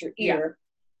to touch your ear,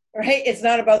 right? It's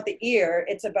not about the ear.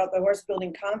 It's about the horse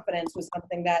building confidence with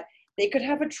something that they could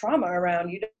have a trauma around.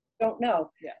 You don't know.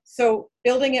 Yeah. So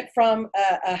building it from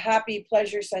a happy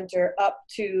pleasure center up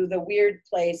to the weird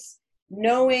place,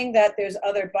 knowing that there's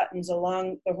other buttons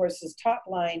along the horse's top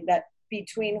line that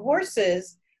between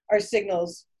horses are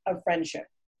signals of friendship.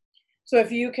 So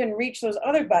if you can reach those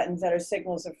other buttons that are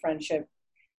signals of friendship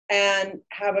and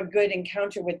have a good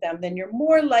encounter with them, then you're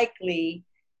more likely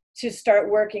to start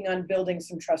working on building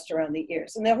some trust around the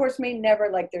ears. And the horse may never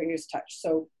like their ears touched.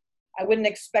 So I wouldn't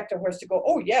expect a horse to go,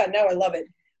 oh yeah, now I love it.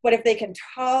 But if they can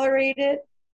tolerate it,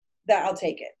 that I'll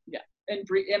take it. Yeah. And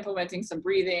implementing some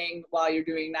breathing while you're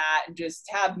doing that, and just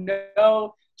have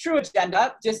no true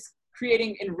agenda, just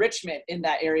creating enrichment in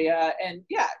that area. And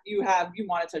yeah, you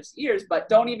want to touch the ears, but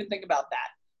don't even think about that.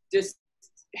 Just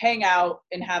hang out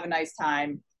and have a nice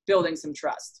time building some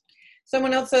trust.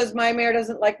 Someone else says, my mare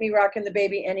doesn't like me rocking the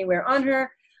baby anywhere on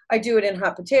her. I do it in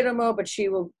hot potato mode, but she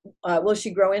will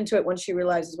she grow into it once she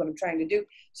realizes what I'm trying to do?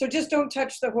 So just don't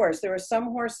touch the horse. There are some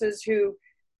horses who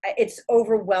it's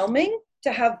overwhelming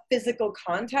to have physical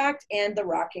contact and the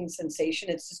rocking sensation.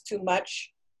 It's just too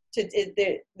much.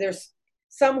 There's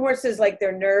some horses, like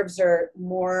their nerves are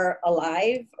more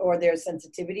alive or their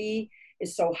sensitivity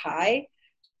is so high.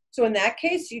 So in that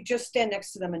case, you just stand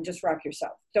next to them and just rock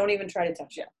yourself. Don't even try to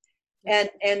touch it.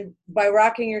 And by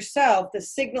rocking yourself, the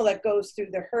signal that goes through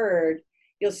the herd,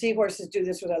 you'll see horses do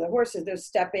this with other horses. They're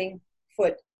stepping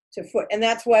foot to foot. And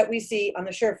that's what we see on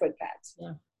the Surefoot pads,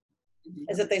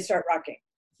 is that they start rocking.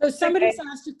 So somebody's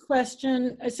asked a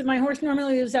question. I said, my horse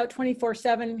normally lives out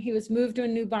 24/7. He was moved to a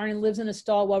new barn and lives in a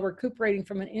stall while recuperating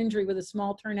from an injury with a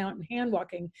small turnout and hand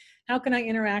walking. How can I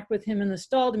interact with him in the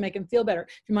stall to make him feel better?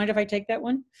 Do you mind if I take that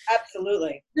one?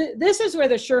 Absolutely. This is where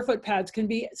the Surefoot pads can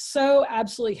be so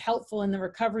absolutely helpful in the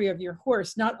recovery of your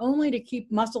horse, not only to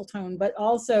keep muscle tone, but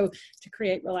also to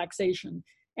create relaxation.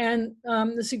 And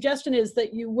the suggestion is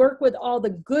that you work with all the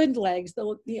good legs,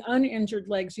 the uninjured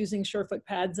legs, using Surefoot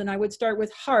pads. And I would start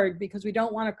with hard, because we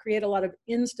don't want to create a lot of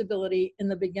instability in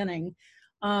the beginning.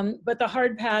 But the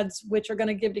hard pads, which are going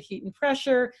to give to heat and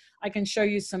pressure, I can show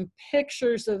you some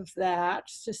pictures of that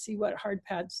to see what hard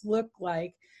pads look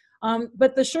like.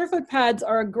 But the Surefoot pads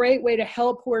are a great way to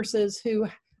help horses who,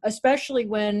 especially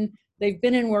when they've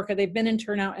been in work or they've been in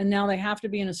turnout and now they have to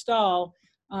be in a stall,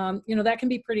 that can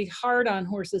be pretty hard on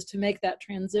horses to make that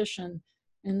transition.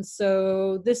 And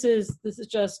so this is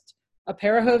just a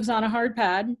pair of hooves on a hard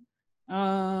pad.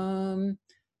 And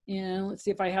let's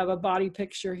see if I have a body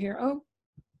picture here. Oh,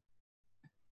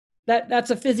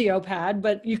 that's a physio pad,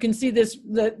 but you can see this,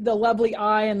 the lovely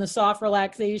eye and the soft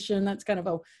relaxation. That's kind of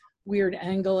a weird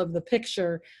angle of the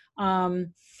picture.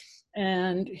 And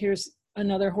here's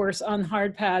another horse on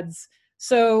hard pads.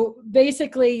 So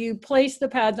basically you place the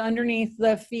pads underneath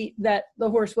the feet that the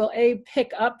horse will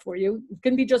pick up for you. It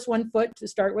can be just 1 foot to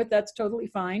start with, that's totally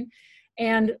fine.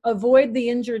 And avoid the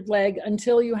injured leg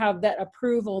until you have that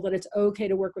approval that it's okay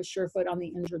to work with Surefoot on the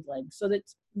injured leg. So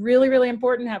that's really, really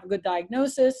important. Have a good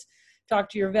diagnosis, talk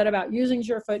to your vet about using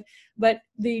Surefoot. But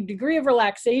the degree of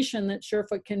relaxation that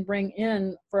Surefoot can bring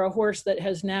in for a horse that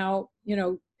has now,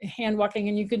 hand walking,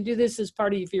 and you can do this as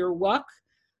part of your walk.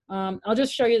 I'll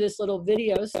just show you this little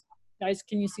video. So, guys,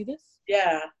 can you see this?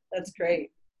 Yeah, that's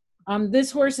great.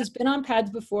 This horse has been on pads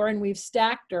before, and we've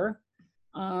stacked her.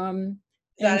 Is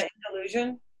that an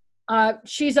illusion?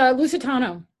 She's a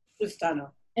Lusitano. Lusitano.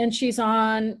 And she's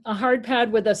on a hard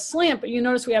pad with a slant, but you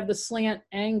notice we have the slant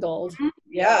angled.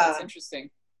 Yeah. That's interesting.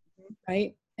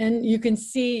 Right? And you can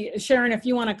see, Sharon, if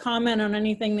you want to comment on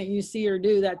anything that you see or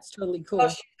do, that's totally cool. Oh,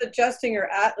 she's adjusting her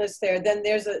atlas there. Then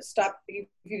there's a stop.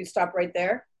 You stop right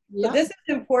there. Yep. So this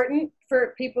is important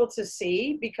for people to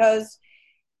see because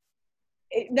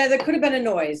now there could have been a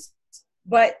noise,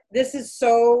 but this is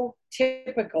so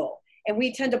typical. And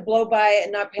we tend to blow by it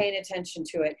and not paying attention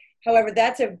to it. However,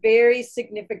 that's a very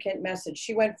significant message.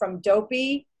 She went from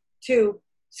dopey to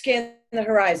scan the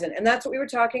horizon. And that's what we were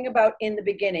talking about in the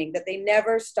beginning, that they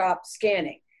never stop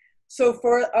scanning. So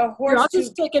for a horse, I'll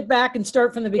just take it back and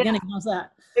start from the beginning. Yeah. How's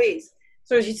that? Please.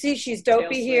 So as you see, she's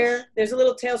dopey here. There's a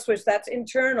little tail switch. That's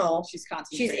internal. She's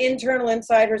concentrating. She's internal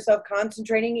inside herself,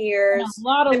 concentrating ears. A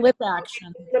lot of lip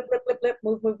action. Lip, lip, lip, lip,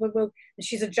 move, move, move, move. And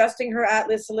she's adjusting her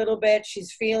atlas a little bit.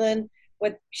 She's feeling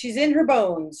what she's in her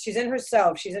bones. She's in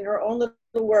herself. She's in her own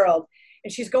little world.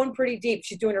 And she's going pretty deep.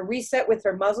 She's doing a reset with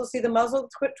her muzzle. See the muzzle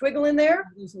twiggle in there?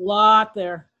 There's a lot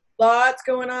there. Lots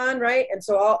going on, right? And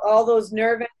so all those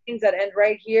nerve endings that end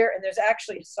right here. And there's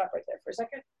actually, stop right there for a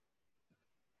second.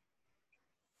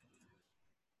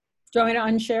 Do you want me to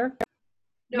unshare?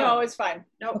 No, it's fine.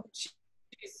 No,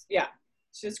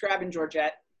 she's grabbing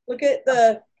Georgette. Look at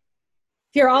the.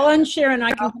 Here, I'll unshare and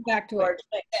I can come back to it.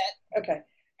 Okay.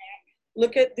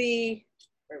 Look at the,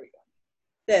 where we go.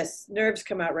 This, nerves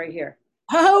come out right here.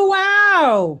 Oh,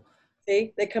 wow.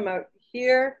 See, they come out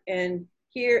here, and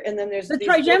then there's the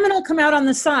trigeminal little, come out on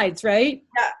the sides, right?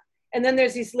 Yeah. And then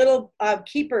there's these little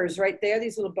keepers right there,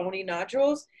 these little bony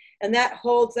nodules. And that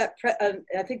holds that,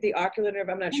 I think the ocular nerve,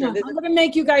 I'm not sure. I'm going to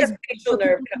make you guys facial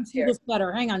nerve comes here. This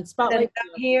better. Hang on, spotlight.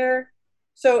 Down here.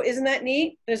 So isn't that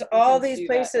neat? There's all these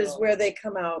places where they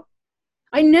come out.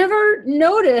 I never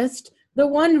noticed the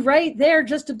one right there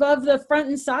just above the front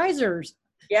incisors.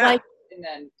 Yeah. Like, and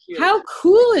then here. How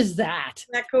cool is that?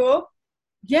 Isn't that cool?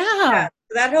 Yeah.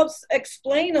 So that helps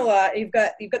explain a lot. You've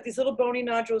got these little bony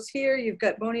nodules here. You've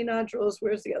got bony nodules.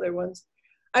 Where's the other ones?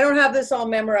 I don't have this all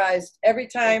memorized. Every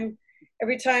time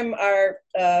our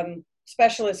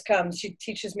specialist comes, she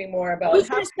teaches me more about. Who's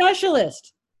your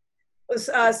specialist?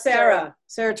 Sarah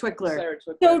Twickler.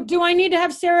 So do I need to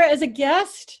have Sarah as a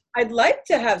guest? I'd like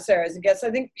to have Sarah as a guest.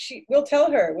 I think we'll tell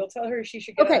her she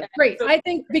should get okay, great. I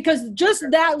think because just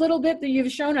that little bit that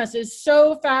you've shown us is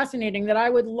so fascinating that I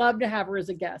would love to have her as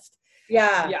a guest.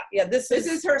 Yeah. This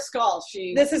is her skull.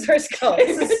 This is her skull.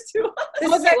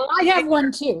 Well, I have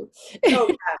one too. Oh,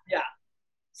 yeah.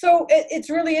 So it's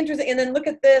really interesting. And then look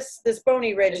at this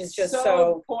bony ridge is just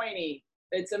so pointy.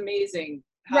 It's amazing.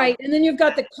 Right. And then you've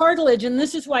got the cartilage, and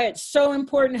this is why it's so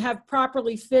important to have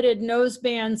properly fitted nose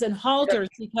bands and halters,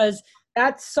 because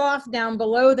that's soft down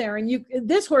below there. And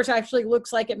this horse actually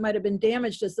looks like it might have been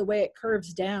damaged as the way it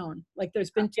curves down. Like there's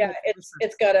been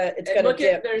it's got a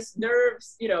dip. There's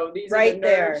nerves, these right are the nerves.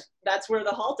 There. That's where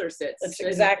the halter sits. That's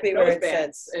exactly where it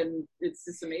sits. And it's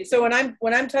just amazing. So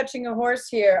when I'm touching a horse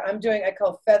here, I'm doing, I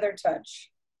call feather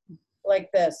touch, like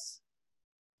this.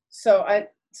 So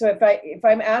if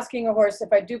I'm asking a horse,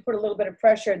 if I do put a little bit of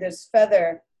pressure, there's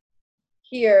feather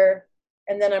here,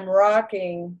 and then I'm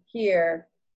rocking here.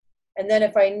 And then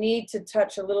if I need to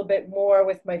touch a little bit more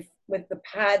with the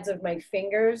pads of my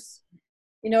fingers,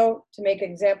 to make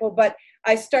an example, but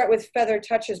I start with feather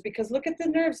touches because look at the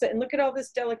nerves and look at all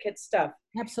this delicate stuff.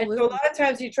 Absolutely. And so a lot of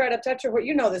times you try to touch a horse,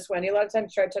 this, Wendy, a lot of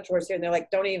times you try to touch a horse here and they're like,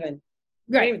 don't even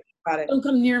think about it. Don't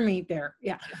come near me there.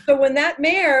 Yeah. So when that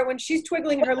mare, when she's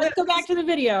twiggling her lips. Let's go back to the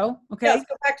video. Okay. Yeah, let's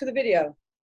go back to the video.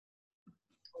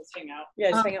 Let's hang out.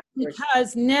 Yeah, just hang out.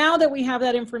 Because now that we have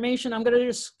that information, I'm going to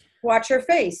just watch her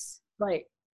face. Right.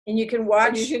 And you can watch.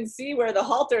 And you can see where the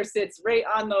halter sits right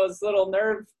on those little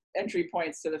nerve entry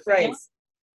points to the face. Right.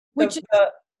 Which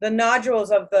the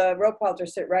nodules of the rope halter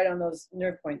sit right on those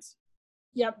nerve points.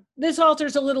 Yep. This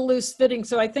halter's a little loose fitting,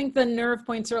 so I think the nerve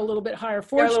points are a little bit higher.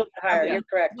 Fortunately, a little bit higher. You're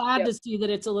correct. Glad to see that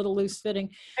it's a little loose fitting.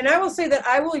 And I will say that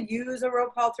I will use a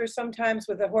rope halter sometimes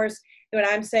with a horse when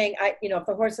I'm saying, if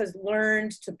the horse has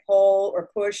learned to pull or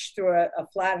push through a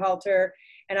flat halter,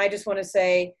 and I just want to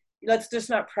say, let's just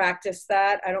not practice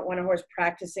that. I don't want a horse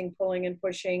practicing pulling and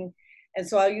pushing. And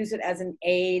so I'll use it as an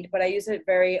aid, but I use it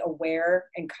very aware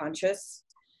and conscious.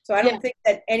 So I don't think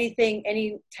that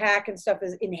any tack and stuff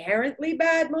is inherently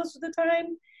bad most of the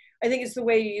time. I think it's the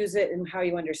way you use it and how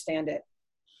you understand it.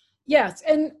 Yes.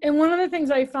 And one of the things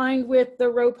I find with the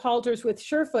rope halters with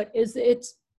Surefoot is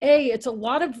it's a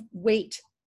lot of weight,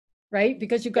 right?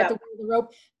 Because you've got the weight of the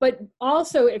rope, but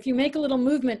also if you make a little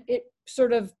movement, it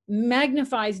sort of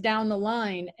magnifies down the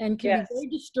line and can be very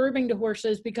disturbing to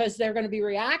horses because they're going to be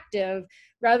reactive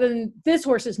rather than this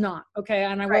horse is not. Okay.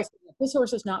 And I will say this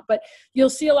horse is not, but you'll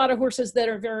see a lot of horses that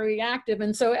are very reactive.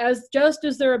 And so just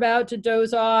as they're about to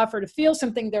doze off or to feel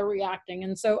something, they're reacting.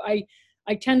 And so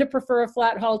I tend to prefer a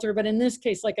flat halter, but in this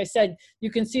case, like I said,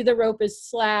 you can see the rope is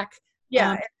slack.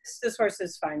 Yeah, this horse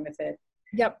is fine with it.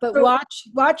 Yep, but so,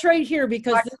 watch right here,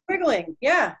 because watch wiggling.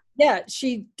 Yeah. Yeah,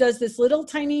 she does this little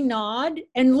tiny nod,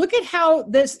 and look at how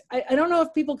this, I don't know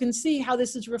if people can see how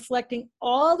this is reflecting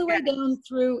all the way down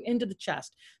through into the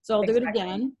chest. So I'll do it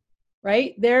again.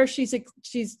 Right there, she's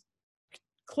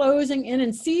closing in,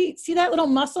 and see that little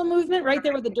muscle movement right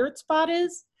there where the dirt spot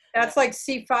is? That's like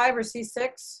C5 or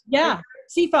C6? Yeah,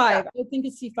 C5. Yeah. I think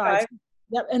it's C5.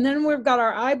 Yep, and then we've got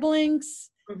our eye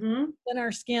blinks, then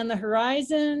our scan the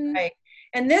horizon. Right.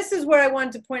 And this is what I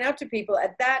wanted to point out to people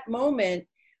at that moment.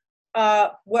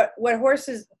 What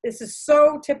horses, this is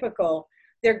so typical.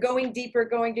 They're going deeper,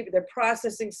 they're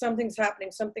processing, something's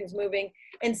happening, something's moving,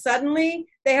 and suddenly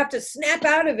they have to snap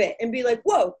out of it and be like,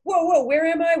 whoa, where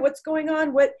am I? What's going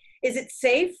on? What, is it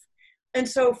safe? And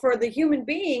so for the human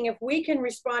being, if we can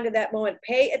respond to that moment,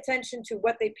 pay attention to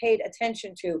what they paid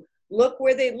attention to, look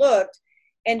where they looked,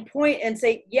 and point and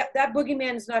say, yep, that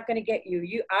boogeyman is not going to get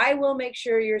you. I will make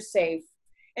sure you're safe.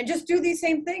 And just do these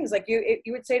same things. Like you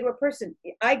would say to a person,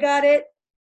 I got it.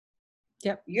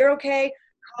 Yep. You're okay.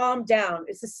 Calm down.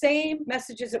 It's the same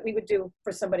messages that we would do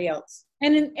for somebody else.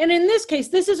 And in this case,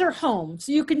 this is her home.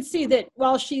 So you can see that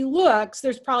while she looks,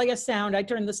 there's probably a sound. I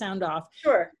turned the sound off.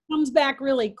 Sure. Comes back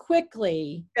really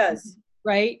quickly. It does.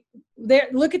 Right? There,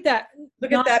 look at that.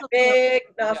 Look at that big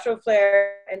nostril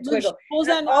flare and twiggle. Pulls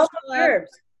that all the nerves.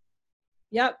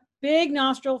 Yep. Big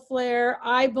nostril flare,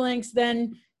 eye blinks,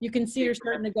 then you can see her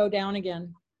starting to go down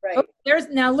again. Right. Oh,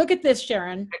 now look at this,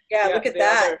 Sharon. Yeah, look at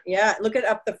that. Yeah, look at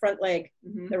up the front leg,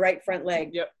 the right front leg.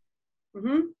 Yep.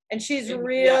 And she's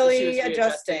really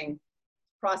adjusting.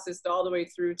 Processed all the way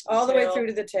through to all the way through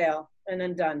to the tail, and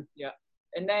then done. Yeah,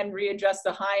 and then readjust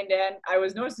the hind end. I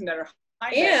was noticing that her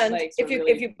hind end legs if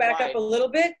you back up a little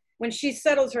bit, when she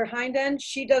settles her hind end,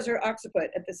 she does her occiput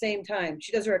at the same time.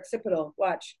 She does her occipital.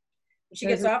 Watch. When she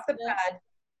gets off the pad,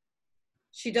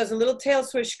 she does a little tail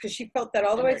swish because she felt that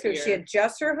all the way through. She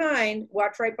adjusts her hind.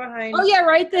 Watch right behind. Oh, yeah,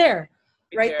 right there.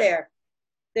 Right there.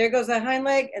 There goes the hind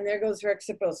leg, and there goes her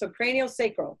occipital. So cranial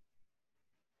sacral.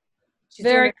 She's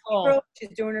very cool. Sacral, she's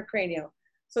doing her cranial.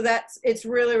 So it's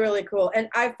really, really cool. And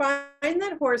I find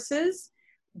that horses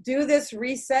do this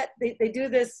reset. They do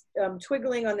this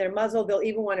twiggling on their muzzle. They'll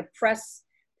even want to press,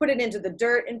 put it into the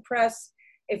dirt and press.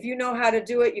 If you know how to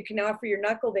do it, you can offer your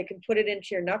knuckle. They can put it into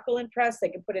your knuckle and press. They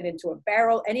can put it into a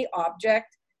barrel, any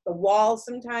object, the wall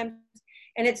sometimes.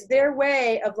 And it's their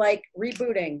way of like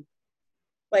rebooting.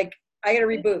 Like, I got to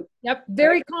reboot. Yep.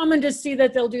 Very common to see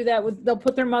that they'll do that. They'll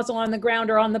put their muzzle on the ground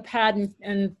or on the pad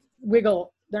and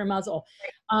wiggle their muzzle.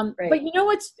 But you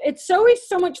know, it's always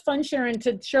so much fun, Sharon,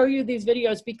 to show you these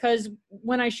videos, because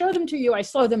when I show them to you, I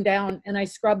slow them down and I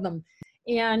scrub them.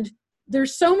 And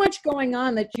there's so much going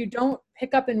on that you don't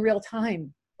pick up in real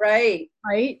time. Right.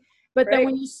 But then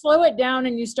when you slow it down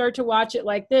and you start to watch it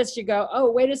like this, you go, oh,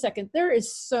 wait a second, there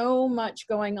is so much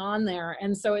going on there.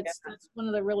 And so it's one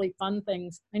of the really fun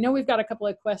things. I know we've got a couple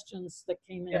of questions that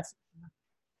came in.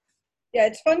 Yeah,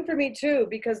 it's fun for me too,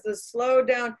 because the slow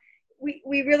down, we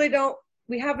really don't,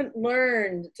 we haven't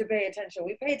learned to pay attention.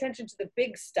 We pay attention to the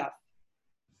big stuff.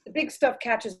 The big stuff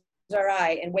catches our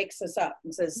eye and wakes us up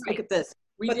and says, look at this.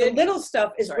 But the little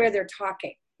stuff is where they're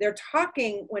talking. They're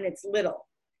talking when it's little.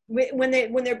 When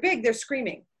they're big, they're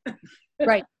screaming.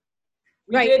 Right.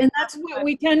 And that's what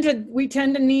we tend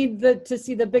to need to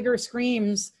see the bigger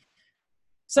screams.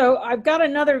 So I've got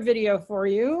another video for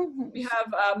you. We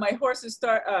have my horses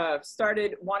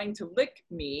started wanting to lick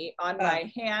me on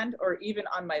my hand or even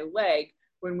on my leg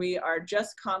when we are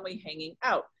just calmly hanging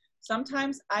out.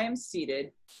 Sometimes I am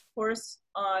seated, horse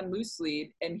on loose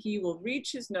lead, and he will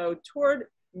reach his nose toward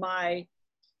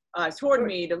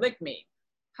me to lick me.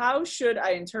 How should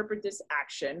I interpret this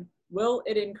action? Will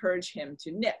it encourage him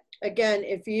to nip? Again,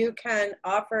 if you can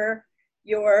offer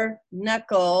your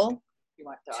knuckle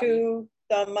to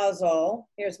the muzzle.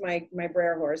 Here's my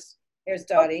Brer horse. Here's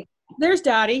Dottie. Oh, there's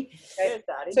Dottie. Okay. There's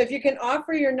Dottie. So if you can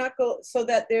offer your knuckle so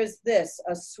that there's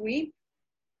a sweep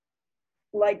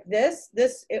like this,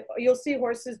 you'll see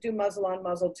horses do muzzle on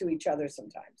muzzle to each other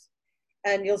sometimes.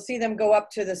 And you'll see them go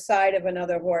up to the side of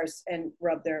another horse and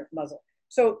rub their muzzle.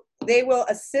 So they will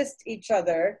assist each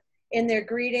other in their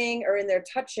greeting or in their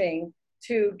touching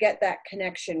to get that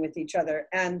connection with each other.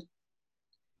 And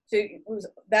so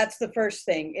that's the first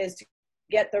thing, is to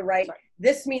get the right,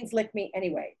 this means lick me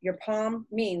anyway. Your palm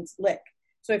means lick.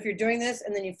 So if you're doing this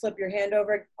and then you flip your hand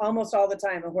over, almost all the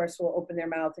time a horse will open their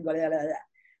mouth and go da, da, da.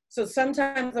 So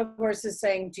sometimes the horse is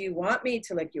saying, do you want me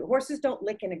to lick you? Horses don't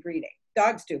lick in a greeting.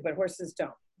 Dogs do, but horses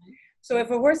don't. So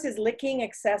if a horse is licking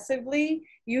excessively,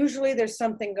 usually there's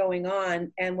something going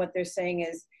on. And what they're saying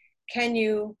is, can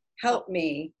you help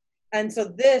me? And so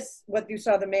this, what you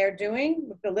saw the mare doing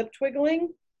with the lip twiggling,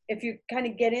 if you kind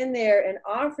of get in there and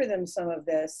offer them some of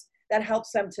this, that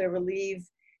helps them to relieve,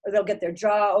 or they'll get their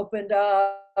jaw opened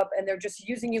up, and they're just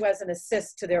using you as an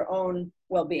assist to their own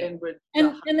well-being.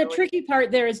 And the tricky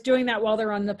part there is doing that while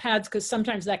they're on the pads, because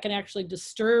sometimes that can actually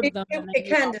disturb them. It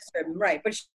can disturb them, right?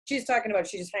 But she's talking about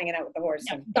she's just hanging out with the horse.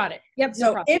 Yeah, got it. Yep.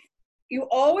 So if you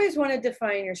always want to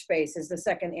define your space, is the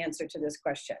second answer to this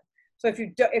question. So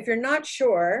if you're not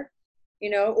sure, you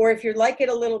know, or if you like it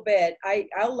a little bit,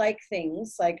 I'll like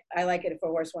things like, I like it if a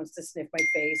horse wants to sniff my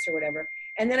face or whatever.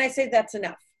 And then I say, that's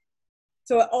enough.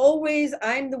 So always,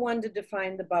 I'm the one to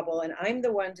define the bubble, and I'm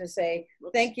the one to say,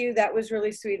 thank you, that was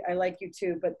really sweet, I like you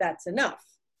too, but that's enough.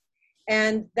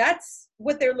 And that's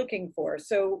what they're looking for.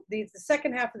 So the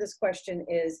second half of this question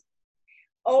is,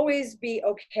 always be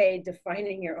okay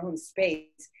defining your own space,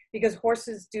 because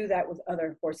horses do that with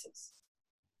other horses.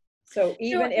 So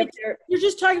even if you're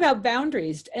just talking about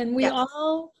boundaries, and we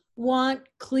all want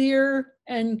clear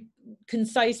and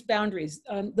concise boundaries.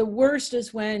 The worst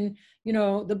is when, you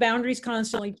know, the boundaries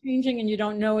constantly changing and you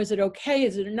don't know, is it okay?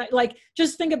 Is it not? Like,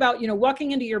 just think about, you know,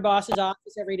 walking into your boss's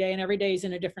office every day, and every day is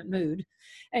in a different mood,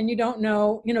 and you don't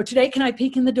know, you know, today, can I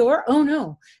peek in the door? Oh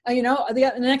no. You know,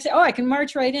 the next day, oh, I can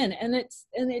march right in. And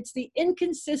it's the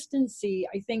inconsistency,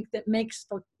 I think, that makes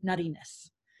for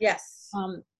nuttiness. Yes.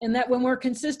 And that when we're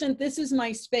consistent, this is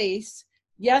my space.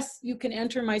 Yes, you can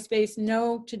enter my space.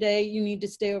 No, today you need to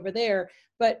stay over there,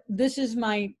 but this is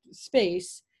my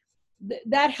space.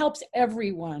 That helps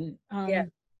everyone. You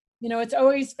know, it's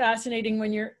always fascinating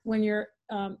when you're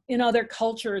in other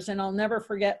cultures. And I'll never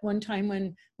forget one time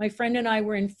when my friend and I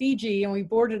were in Fiji, and we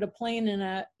boarded a plane, and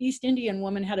a East Indian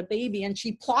woman had a baby, and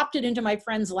she plopped it into my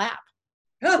friend's lap.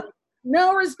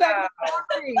 No respect for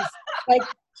boundaries. Like,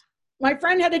 my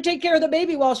friend had to take care of the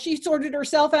baby while she sorted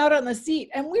herself out on the seat,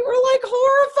 and we were like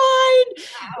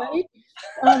horrified.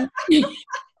 Wow. Right?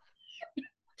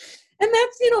 And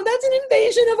that's, you know, that's an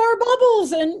invasion of our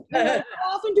bubbles. And how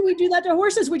often do we do that to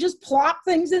horses? We just plop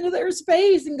things into their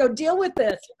space and go, deal with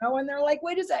this, you know, and they're like,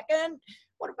 wait a second,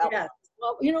 what about,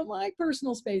 well, you know, my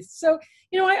personal space? So,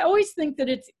 you know, I always think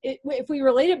that if we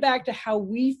relate it back to how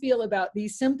we feel about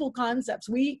these simple concepts,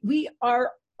 we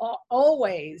are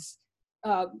always,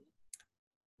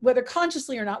 whether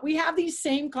consciously or not, we have these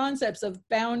same concepts of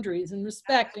boundaries and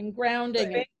respect and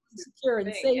grounding and secure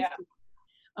and safety.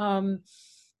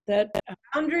 That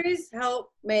boundaries help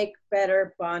make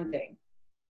better bonding.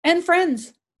 And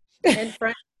friends. And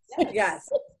friends, yes.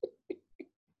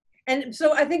 And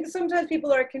so I think sometimes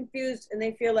people are confused, and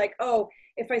they feel like, oh,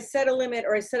 if I set a limit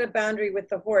or I set a boundary with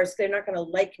the horse, they're not going to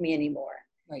like me anymore.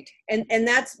 Right. And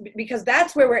that's because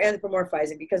that's where we're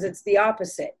anthropomorphizing, because it's the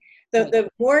opposite. The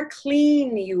more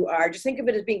clean you are, just think of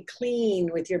it as being clean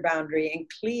with your boundary and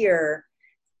clear,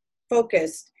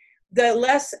 focused, the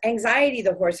less anxiety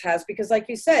the horse has, because like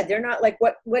you said, they're not like,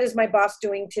 what is my boss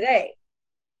doing today?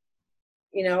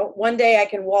 You know, one day I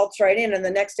can waltz right in, and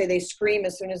the next day they scream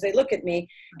as soon as they look at me.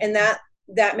 And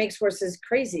that makes horses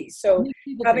crazy. So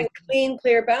having clean,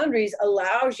 clear boundaries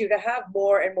allows you to have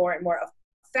more and more and more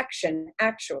affection,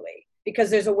 actually, because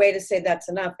there's a way to say that's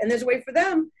enough. And there's a way for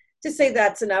them to say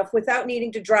that's enough without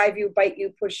needing to drive you, bite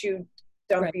you, push you,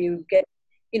 dump you, get,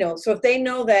 you know. So if they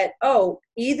know that, oh,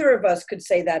 either of us could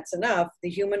say that's enough, the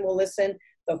human will listen,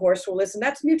 the horse will listen.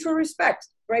 That's mutual respect,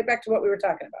 right back to what we were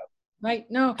talking about. Right.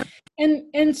 No.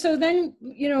 And so then,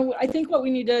 you know, I think what we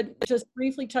need to just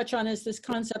briefly touch on is this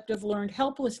concept of learned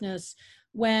helplessness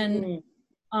when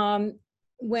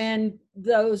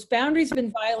those boundaries have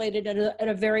been violated at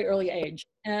a very early age.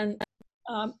 And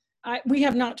we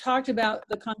have not talked about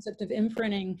the concept of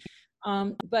imprinting,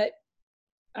 but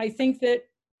I think that,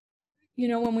 you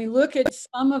know, when we look at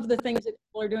some of the things that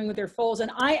people are doing with their foals,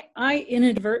 and I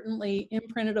inadvertently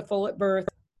imprinted a foal at birth,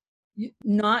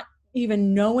 not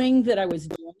even knowing that I was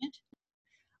doing it.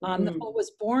 The foal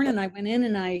was born, and I went in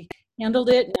and I handled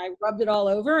it and I rubbed it all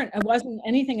over, and it wasn't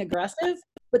anything aggressive,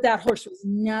 but that horse was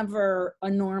never a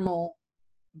normal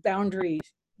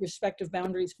respective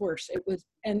boundaries horse. It was,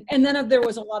 and then there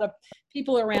was a lot of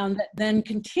people around that then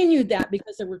continued that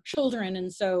because there were children,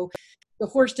 and so the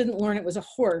horse didn't learn it was a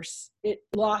horse. It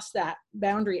lost that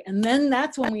boundary, and then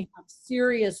that's when we have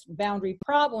serious boundary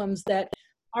problems that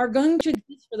are going to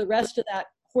exist for the rest of that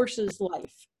horse's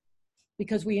life,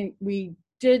 because we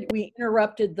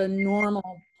interrupted the normal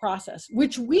process,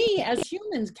 which we as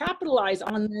humans capitalize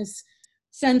on this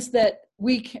sense that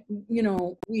we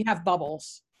have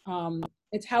bubbles.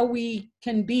 It's how we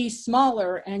can be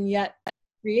smaller and yet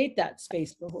create that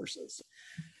space for horses.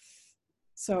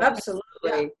 So Absolutely.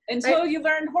 Yeah. Until you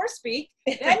learn horse speak,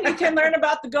 then you can learn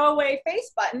about the go away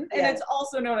face button, and it's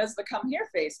also known as the come here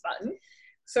face button.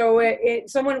 So a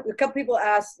couple people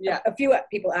asked, a few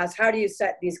people asked, how do you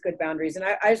set these good boundaries? And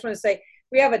I just want to say,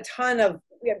 we have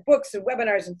books and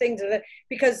webinars and things,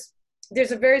 because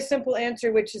there's a very simple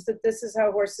answer, which is that this is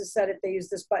how horses set it. They use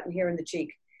this button here in the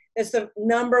cheek. It's the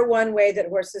number one way that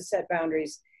horses set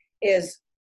boundaries, is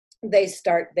they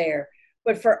start there.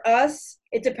 But for us,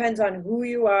 it depends on who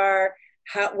you are,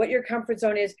 what your comfort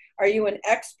zone is. Are you an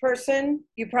X person?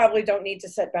 You probably don't need to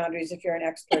set boundaries if you're an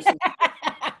X person.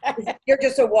 You're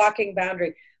just a walking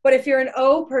boundary. But if you're an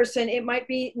O person, it might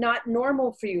be not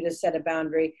normal for you to set a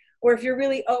boundary. Or if you're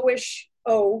really O-ish,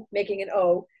 making an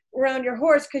O, around your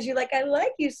horse because you're like, I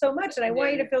like you so much and I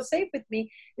want you to feel safe with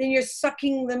me, then you're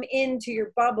sucking them into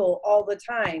your bubble all the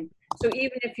time. So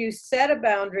even if you set a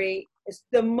boundary, it's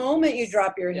the moment you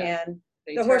drop your hand,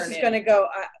 the horse is going to go,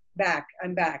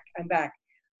 I'm back.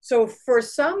 So for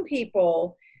some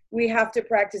people, we have to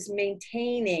practice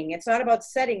maintaining. It's not about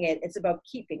setting it, it's about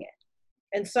keeping it.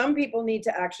 And some people need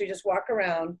to actually just walk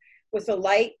around with a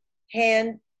light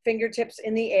hand, fingertips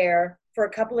in the air for a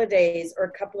couple of days or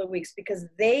a couple of weeks, because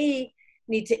they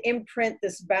need to imprint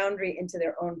this boundary into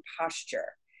their own posture.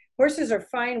 Horses are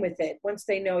fine with it once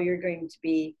they know you're going to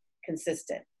be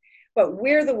consistent. But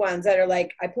we're the ones that are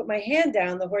like, I put my hand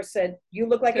down, the horse said, you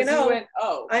look like an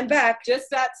O. I'm back. Just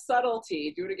that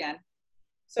subtlety. Do it again.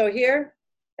 So here,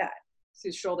 that. So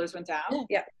his shoulders went down?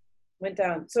 Yeah, went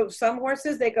down. So some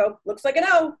horses, they go, looks like an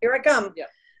O, here I come. Yeah.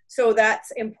 So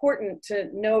that's important to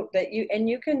note that you're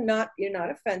not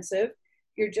offensive.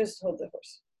 You're just, hold the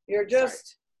horse.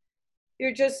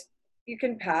 You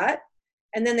can pat,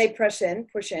 and then they push in,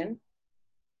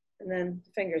 and then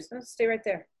the fingers, no, stay right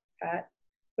there. Pat,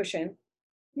 push in,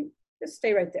 just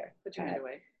stay right there. Put your hand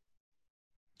away.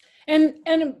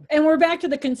 And we're back to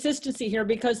the consistency here,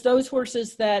 because those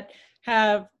horses that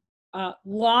have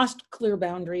lost clear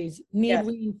boundaries need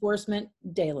reinforcement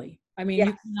daily. I mean,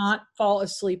 you cannot fall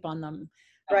asleep on them.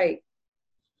 Right.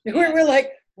 We're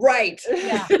like, right.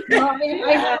 Yeah. No,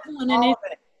 I have one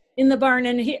in the barn,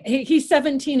 and he's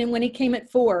 17, and when he came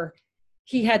at 4,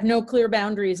 he had no clear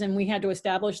boundaries, and we had to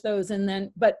establish those. And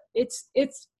then, but it's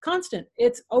constant.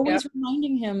 It's always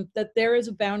reminding him that there is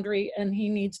a boundary and he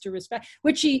needs to respect,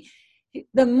 which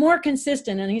the more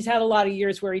consistent, and he's had a lot of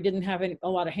years where he didn't have a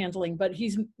lot of handling, but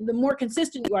the more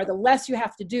consistent you are, the less you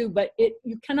have to do, but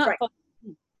you cannot.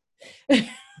 Right.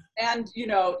 And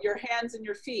your hands and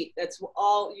your feet, that's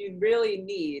all you really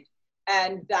need.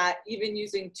 And that even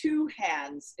using 2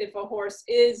 hands, if a horse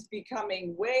is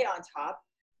becoming way on top,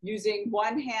 using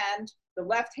one hand, the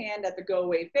left hand at the go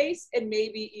away face, and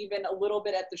maybe even a little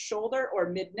bit at the shoulder or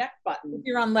mid neck button. If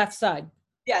you're on left side.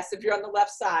 Yes, if you're on the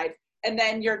left side. And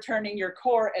then you're turning your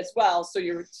core as well. So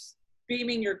you're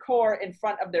beaming your core in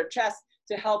front of their chest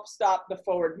to help stop the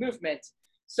forward movement.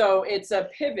 So it's a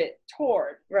pivot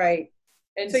toward. Right.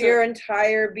 And so your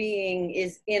entire being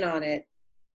is in on it.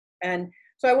 And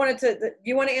so I wanted to, do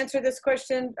you want to answer this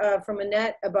question from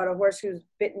Annette about a horse who's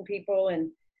bitten people? And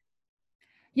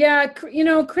yeah,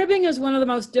 cribbing is one of the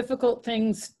most difficult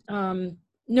things. No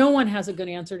one has a good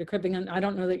answer to cribbing, and I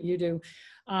don't know that you do,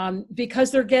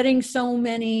 because they're getting so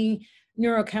many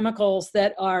neurochemicals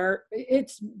that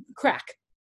it's crack.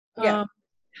 Yeah.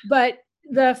 But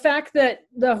the fact that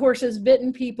the horse has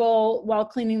bitten people while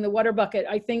cleaning the water bucket,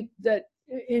 I think that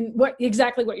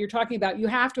exactly what you're talking about, you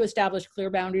have to establish clear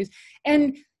boundaries.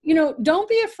 And don't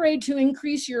be afraid to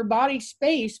increase your body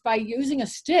space by using a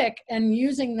stick and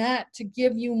using that to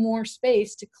give you more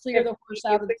space to clear the horse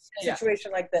out of the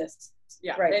situation like this.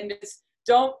 Yeah, right. And just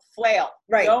don't flail.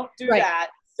 Right. Don't do that.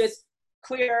 Just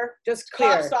clear. Just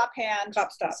clear. Top, stop, hand.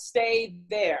 Top, stop. Stay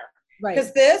there. Right.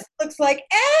 Because this looks like,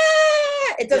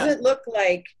 it doesn't look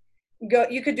like,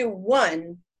 you could do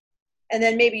one, and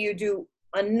then maybe you do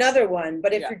another one.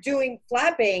 But if you're doing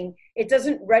flapping, it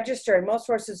doesn't register, and most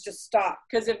horses just stop.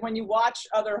 Because when you watch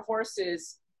other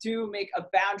horses do make a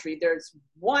boundary, there's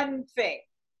one thing.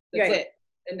 That's it.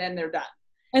 And then they're done.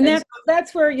 And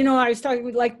that's where, I was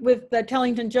talking like with the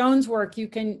Tellington Jones work, you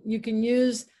can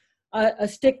use a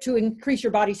stick to increase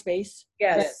your body space.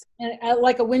 Yes. And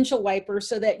like a windshield wiper,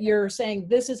 so that you're saying,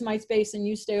 this is my space and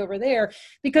you stay over there.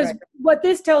 Because what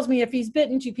this tells me, if he's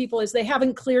bitten 2 people, is they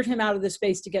haven't cleared him out of the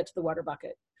space to get to the water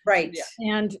bucket. Right. Yeah.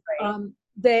 And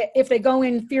if they go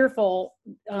in fearful,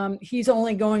 he's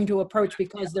only going to approach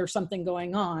because there's something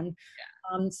going on.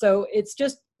 Yeah. So it's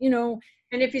just,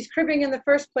 And if he's cribbing in the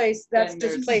first place, that's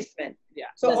displacement. Yeah.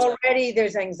 So already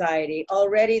there's anxiety.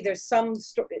 Already there's some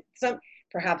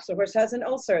perhaps the horse has an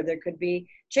ulcer. There could be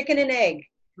chicken and egg.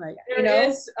 Right. There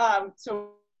is,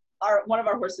 so one of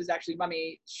our horses, actually,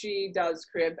 Mummy, she does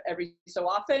crib every so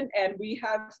often, and we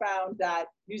have found that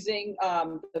using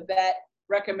the vet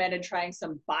recommended trying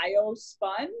some bio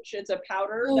sponge. It's a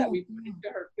powder that we put into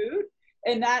her food,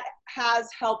 and that has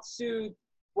helped soothe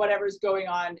whatever's going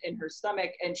on in her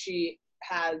stomach, and she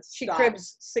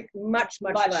cribs much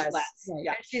less. Right.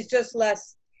 Yeah, she's just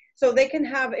less. So they can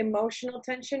have emotional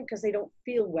tension because they don't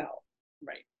feel well.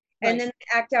 Right. And then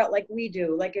they act out like we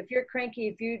do. Like if you're cranky,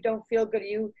 if you don't feel good,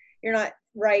 you're not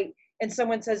right, and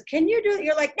someone says, "Can you do it?"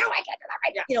 You're like, "No, I can't do that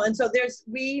right now." You know, and so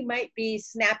we might be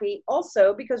snappy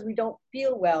also because we don't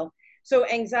feel well. So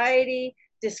anxiety,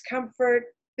 discomfort,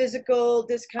 physical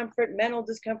discomfort, mental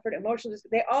discomfort, emotional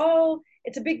discomfort,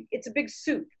 it's a big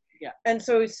soup. Yeah. And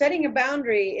so setting a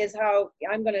boundary is how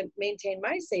I'm going to maintain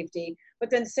my safety, but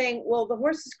then saying, well, the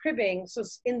horse is cribbing. So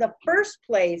in the first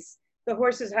place, the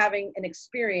horse is having an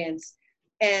experience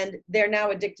and they're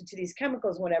now addicted to these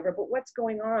chemicals, whatever, but what's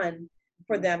going on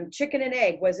for them? Chicken and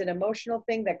egg, was it an emotional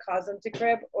thing that caused them to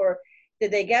crib, or did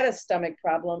they get a stomach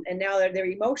problem and now they're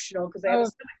emotional because they have a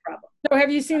stomach problem? So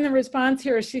have you seen the response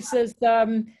here? She says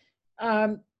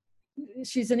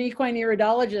she's an equine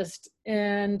iridologist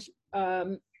and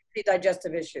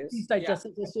digestive issues.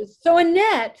 Digestive issues. So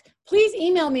Annette, please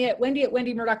email me at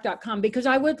wendy@wendymurdoch.com because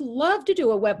I would love to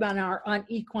do a webinar on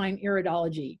equine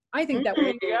iridology. I think that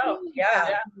would be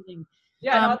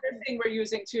another thing we're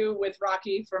using too with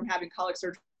Rocky from having colic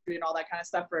surgery and all that kind of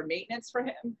stuff for maintenance for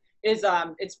him is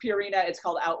it's Purina. It's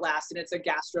called Outlast, and it's a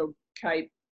gastro type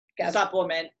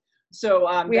supplement.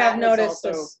 So we have noticed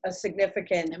a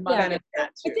significant benefit.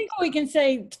 I think what we can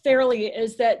say fairly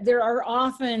is that there are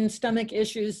often stomach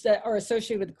issues that are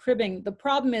associated with cribbing. The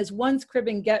problem is once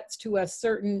cribbing gets to a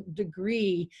certain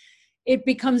degree, it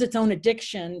becomes its own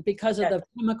addiction because of the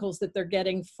chemicals that they're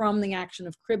getting from the action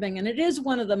of cribbing. And it is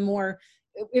one of the more,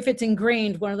 if it's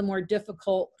ingrained, one of the more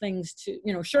difficult things to,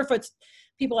 Surefoot's,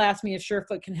 people ask me if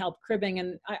Surefoot can help cribbing,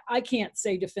 and I can't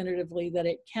say definitively that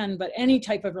it can, but any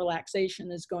type of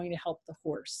relaxation is going to help the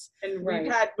horse. And we've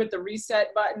had with the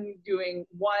reset button doing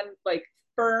one like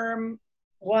firm,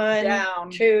 1, down,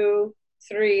 2,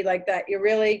 3, like that. You're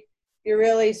really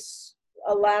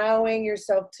allowing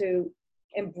yourself to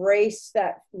embrace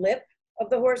that lip of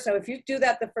the horse. So if you do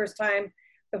that the first time,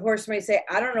 the horse may say,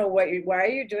 "I don't know why are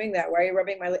you doing that? Why are you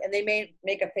rubbing my lip?" And they may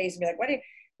make a face and be like, "What are you?"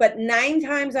 But 9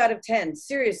 times out of 10,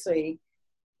 seriously,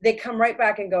 they come right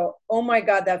back and go, "Oh my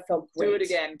God, that felt great. Do it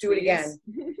again. Do it again.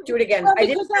 Do it again." Well,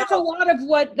 because that's a lot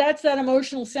of that's that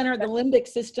emotional center. The limbic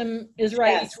system is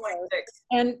right. Yes.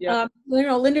 And,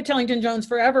 Linda Tellington-Jones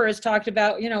forever has talked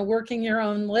about, working your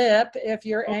own lip if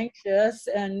you're anxious.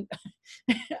 And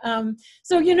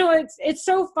so, it's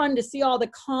so fun to see all the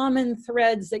common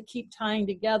threads that keep tying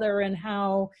together and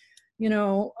how,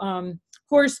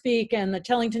 horse speak and the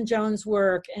Tellington-Jones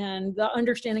work and the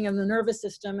understanding of the nervous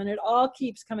system, and it all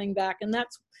keeps coming back. And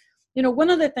that's, one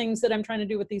of the things that I'm trying to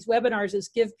do with these webinars is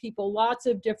give people lots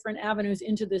of different avenues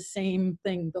into the same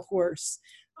thing, the horse,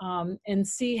 and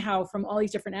see how from all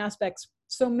these different aspects,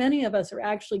 so many of us are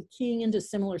actually keying into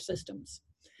similar systems.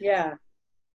 Yeah.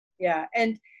 Yeah.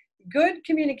 And good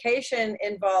communication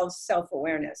involves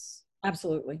self-awareness.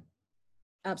 Absolutely.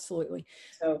 Absolutely.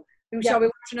 So shall we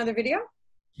watch another video?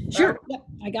 Sure. Yep,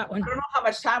 I got one. I don't know how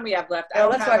much time we have left.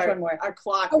 Let's watch one more. Our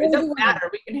clock. It doesn't matter.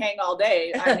 We can hang all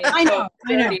day. I mean, I know.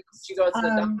 She goes to the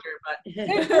doctor, but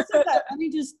let me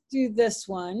just do this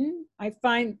one. I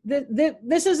find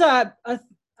this is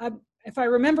if I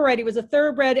remember right, he was a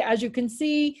thoroughbred. As you can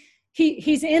see,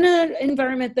 he's in an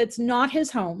environment that's not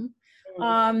his home.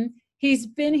 He's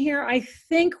been here, I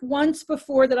think, once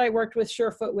before that I worked with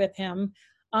Surefoot with him.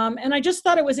 And I just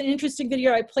thought it was an interesting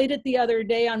video. I played it the other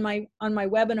day on my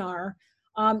webinar.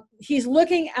 He's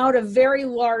looking out a very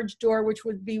large door, which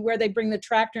would be where they bring the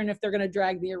tractor in if they're going to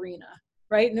drag the arena,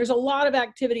 right? And there's a lot of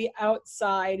activity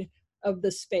outside of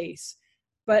the space.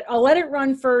 But I'll let it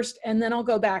run first, and then I'll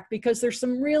go back because there's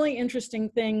some really interesting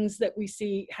things that we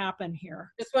see happen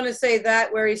here. Just want to say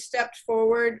that where he stepped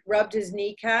forward, rubbed his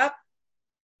kneecap,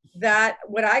 that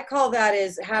what I call that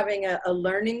is having a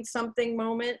learning something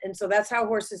moment. And so that's how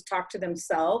horses talk to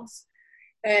themselves.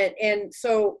 And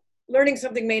so learning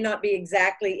something may not be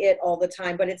exactly it all the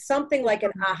time, but it's something like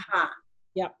an aha.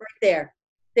 Yeah. Right there.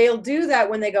 They'll do that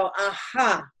when they go,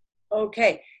 aha,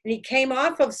 okay. And he came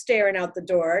off of staring out the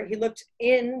door. He looked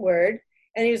inward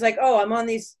and he was like, "Oh, I'm on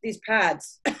these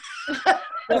pads."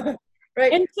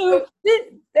 Right. And so,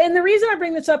 and the reason I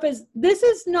bring this up is this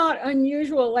is not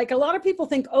unusual. Like a lot of people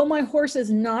think, "Oh, my horse is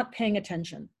not paying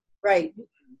attention." Right.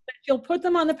 You'll put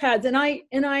them on the pads, and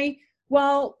I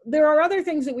while there are other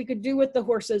things that we could do with the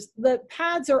horses, the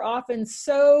pads are often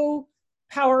so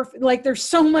powerful, like there's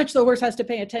so much the horse has to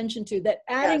pay attention to, that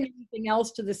adding anything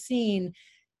else to the scene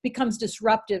becomes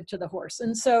disruptive to the horse.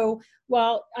 And so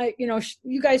while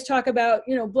you guys talk about,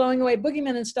 blowing away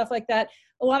boogeymen and stuff like that,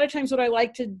 a lot of times what I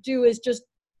like to do is just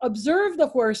observe the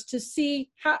horse to see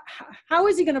how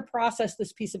is he going to process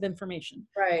this piece of information.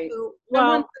 Right. So,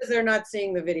 Someone says they're not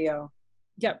seeing the video.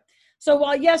 Yep. So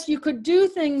while, yes, you could do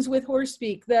things with horse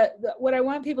speak, what I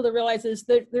want people to realize is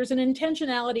that there's an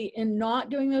intentionality in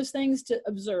not doing those things to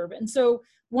observe. And so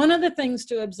one of the things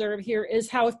to observe here is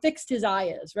how fixed his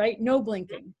eye is, right? No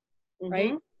blinking,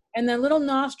 right? And then little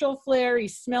nostril flare,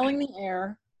 he's smelling the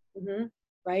air,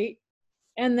 right?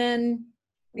 And then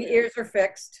the ears are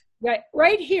fixed.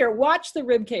 Right here, watch the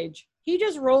rib cage. He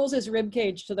just rolls his rib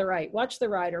cage to the right. Watch the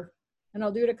rider. And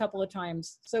I'll do it a couple of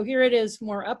times. So here it is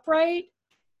more upright.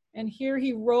 And here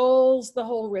he rolls the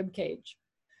whole rib cage.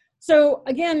 So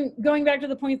again, going back to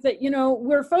the point that,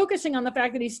 we're focusing on the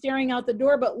fact that he's staring out the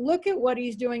door, but look at what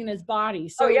he's doing in his body.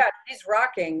 So he's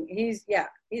rocking.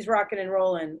 He's rocking and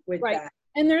rolling with that.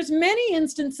 And there's many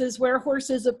instances where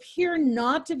horses appear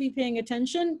not to be paying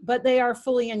attention, but they are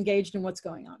fully engaged in what's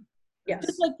going on. Yes.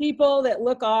 Just like people that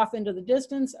look off into the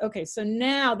distance. Okay, so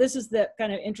now this is the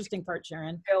kind of interesting part,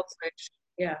 Sharon. Tail switch.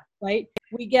 Yeah. Right?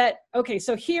 We get, okay,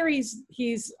 so here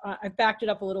he's I've backed it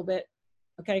up a little bit.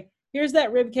 Okay, here's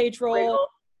that rib cage roll.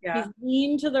 Yeah. He's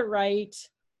lean to the right,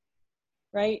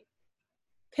 right?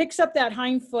 Picks up that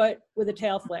hind foot with a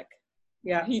tail flick.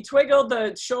 Yeah, he twiggled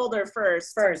the shoulder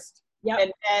first. Yeah.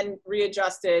 And then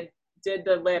readjusted, did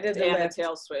the lift and the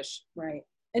tail swish. Right.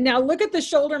 And now look at the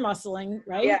shoulder muscling,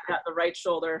 right? Yeah, the right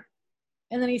shoulder.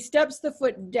 And then he steps the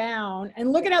foot down,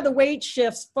 and look at how the weight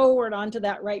shifts forward onto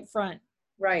that right front.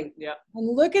 Right. Yeah.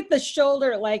 And look at the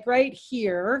shoulder, like right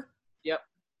here. Yep.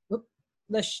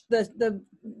 The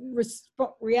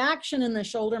reaction in the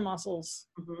shoulder muscles,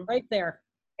 right there.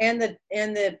 And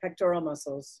the pectoral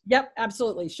muscles. Yep,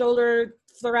 absolutely. Shoulder,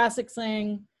 thoracic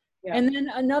thing. Yeah. And then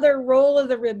another roll of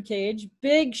the rib cage,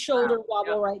 big shoulder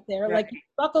wobble right there. Right. Like he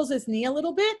buckles his knee a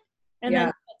little bit and then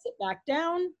sets it back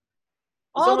down.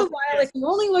 All the while, if you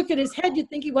only looked at his head, you'd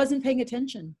think he wasn't paying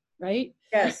attention, right?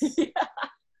 Yes.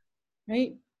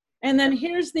 Right? And then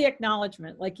here's the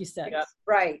acknowledgement, like you said. Yep.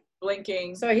 Right.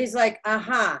 Blinking. So he's like,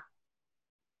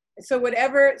 So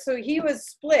he was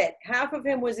split. Half of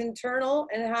him was internal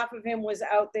and half of him was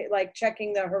out there, like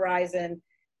checking the horizon,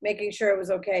 making sure it was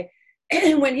okay.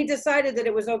 When he decided that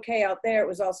it was okay out there, it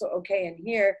was also okay in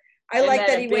here. I like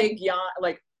that he went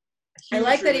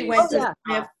to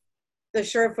sniff the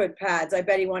Surefoot pads. I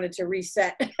bet he wanted to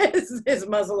reset his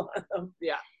muzzle on them.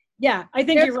 Yeah. Yeah, I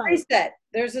think you're right. Reset.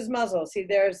 There's his muzzle. See,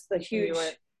 there's the huge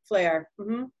flare.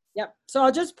 Yep. So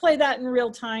I'll just play that in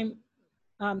real time.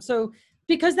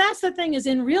 Because that's the thing, is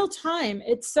in real time,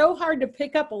 it's so hard to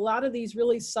pick up a lot of these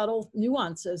really subtle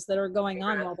nuances that are going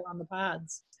on while they're on the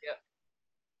pads. Yep.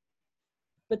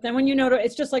 But then when you know,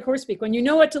 it's just like horse speak. When you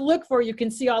know what to look for, you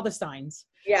can see all the signs.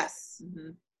 Yes.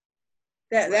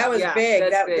 That was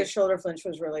big. Big. The shoulder flinch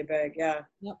was really big. Yeah.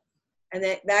 Yep.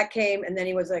 And that came, and then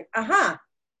he was like, aha.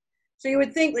 So you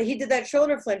would think that he did that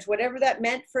shoulder flinch, whatever that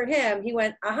meant for him, he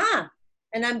went, aha.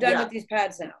 And I'm done with these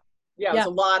pads now. Yeah, it was a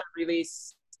lot of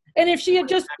release. And if she had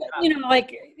just,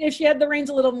 if she had the reins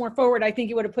a little more forward, I think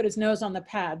he would have put his nose on the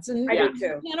pads. And I do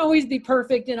too. We can't always be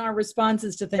perfect in our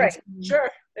responses to things. Right. Sure.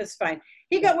 That's fine.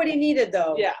 He got what he needed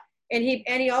though. Yeah. And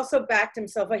he also backed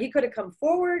himself up. He could have come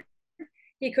forward.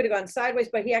 He could have gone sideways,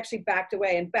 but he actually backed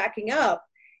away. And backing up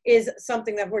is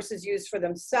something that horses use for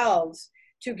themselves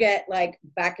to get like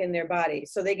back in their body.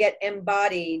 So they get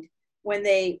embodied when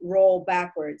they roll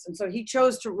backwards. And so he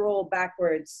chose to roll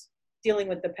backwards dealing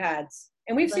with the pads.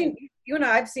 And we've seen, you and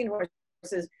I've seen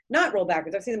horses not roll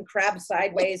backwards. I've seen them crab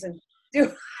sideways and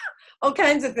do all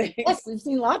kinds of things. Yes, we've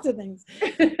seen lots of things.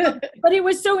 But it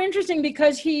was so interesting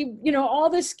because he,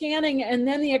 all the scanning and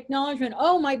then the acknowledgement,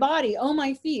 oh, my body, oh,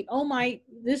 my feet, oh,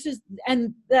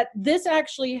 and that this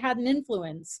actually had an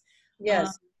influence.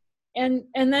 Yes. And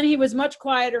then he was much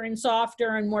quieter and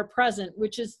softer and more present,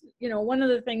 which is, one of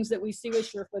the things that we see with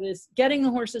Surefoot is getting the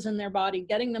horses in their body,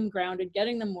 getting them grounded,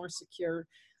 getting them more secure.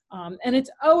 And it's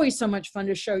always so much fun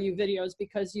to show you videos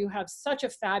because you have such a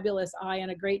fabulous eye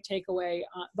and a great takeaway,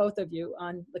 both of you,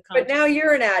 on the content. But now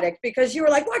you're an addict because you were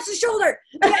like, watch the shoulder.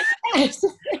 Yes.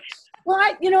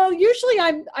 Well, usually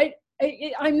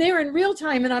I'm there in real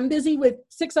time and I'm busy with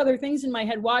 6 other things in my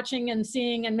head, watching and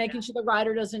seeing and making sure the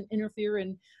rider doesn't interfere.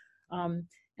 And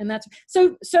that's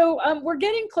so we're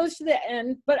getting close to the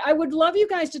end, but I would love you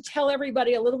guys to tell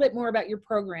everybody a little bit more about your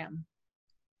program.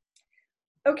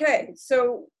 Okay,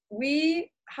 so we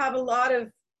have a lot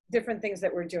of different things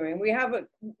that we're doing. We have a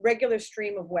regular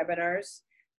stream of webinars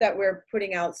that we're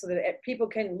putting out so that people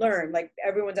can learn. Like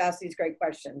everyone's asked these great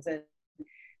questions, and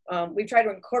we try to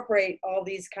incorporate all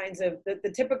these kinds of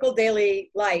the typical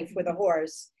daily life with a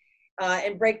horse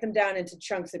and break them down into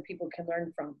chunks that people can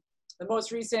learn from. The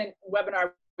most recent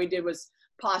webinar we did was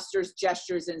postures,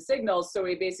 gestures, and signals. So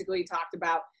we basically talked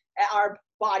about our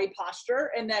body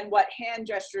posture and then what hand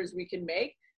gestures we can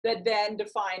make that then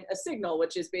define a signal,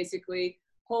 which is basically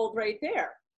hold right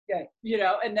there. Okay. You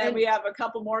know, and then we have a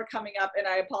couple more coming up, and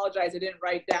I apologize, I didn't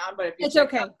write down, but if you it's check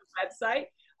okay. out the website,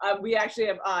 we actually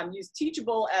have used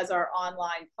Teachable as our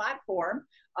online platform.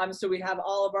 So we have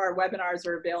all of our webinars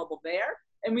are available there.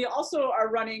 And we also are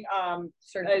running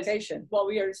certification. Well,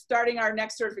 we are starting our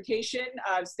next certification.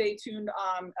 Stay tuned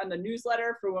on the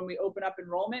newsletter for when we open up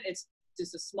enrollment. It's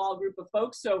just a small group of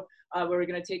folks. So we're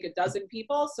going to take 12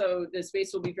 people. So the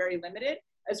space will be very limited.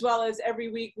 As well as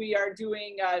every week we are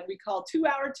doing, we call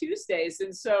 2-hour Tuesdays.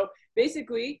 And so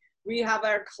basically we have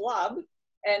our club.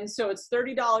 And so it's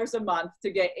 $30 a month to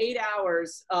get 8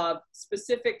 hours of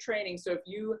specific training. So if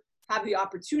you have the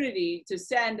opportunity to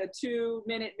send a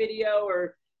 2-minute video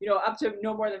or, you know, up to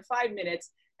no more than 5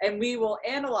 minutes, and we will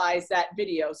analyze that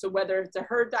video. So whether it's a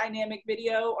herd dynamic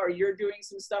video or you're doing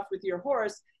some stuff with your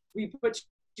horse, we put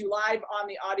you live on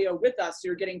the audio with us. So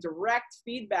you're getting direct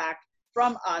feedback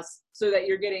from us so that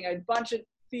you're getting a bunch of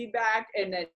feedback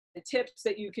and then the tips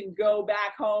that you can go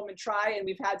back home and try. And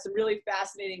we've had some really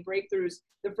fascinating breakthroughs.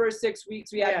 The first 6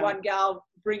 weeks, we had one gal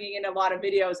bringing in a lot of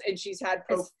videos, and she's had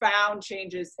profound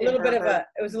changes. It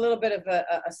was a little bit of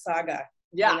a saga.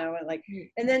 Yeah. You know,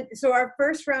 and then, so our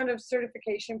first round of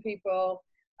certification people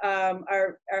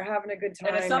are having a good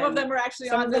time. And some of them are actually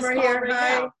on this call here. right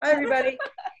now. Hi, everybody.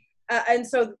 And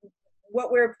so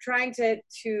what we're trying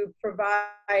to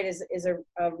provide is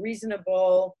a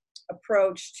reasonable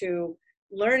approach to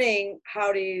learning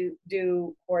how to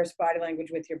do horse body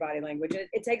language with your body language.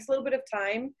 It takes a little bit of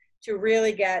time to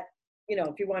really get, you know,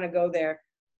 if you want to go there,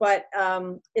 but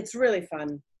it's really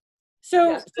fun.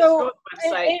 So, yes,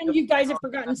 and you guys have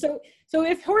forgotten. So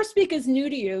if Horse Speak is new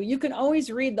to you, you can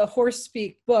always read the Horse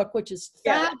Speak book, which is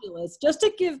fabulous, just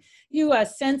to give you a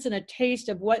sense and a taste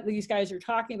of what these guys are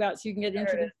talking about, so you can get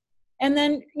into it. And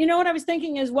then, you know what I was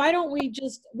thinking is, why don't we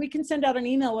can send out an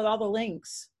email with all the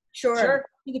links. Sure.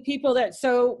 To the people that,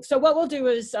 so what we'll do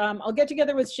is, I'll get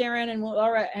together with Sharon and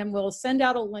Laura, and we'll send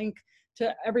out a link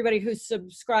to everybody who's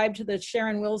subscribed to the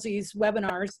Sharon Wilsie's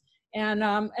webinars, and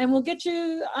we'll get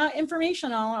you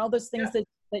information on all those things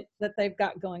that they've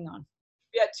got going on.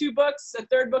 We got 2 books, a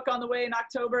 3rd book on the way in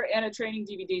October, and a training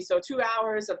DVD. So 2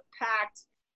 hours of packed,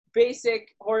 basic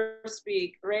horse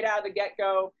speak right out of the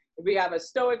get-go. We have a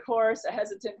stoic horse, a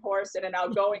hesitant horse, and an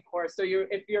outgoing horse. So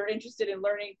if you're interested in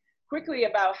learning quickly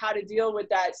about how to deal with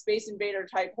that space invader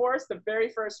type horse, the very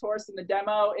first horse in the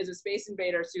demo is a space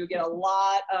invader. So you'll get a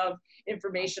lot of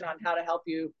information on how to help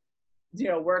you, you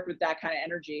know, work with that kind of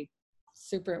energy.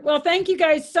 Super. Well, thank you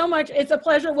guys so much. It's a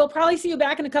pleasure. We'll probably see you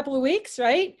back in a couple of weeks,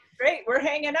 right? Great. We're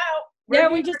hanging out.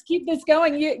 We just keep this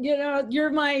going. You know, you're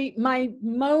my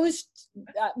most,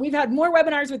 we've had more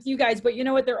webinars with you guys, but you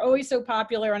know what? They're always so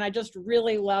popular. And I just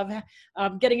really love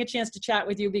getting a chance to chat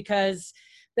with you, because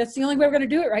that's the only way we're going to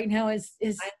do it right now is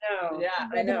I know. Yeah,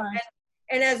 I know.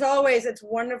 And as always, it's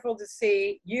wonderful to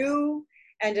see you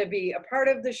and to be a part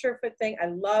of the Surefoot thing. I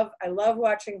love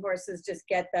watching horses just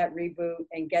get that reboot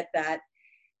and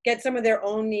get some of their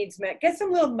own needs met, get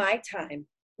some little my time,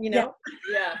 you know?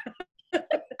 Yeah.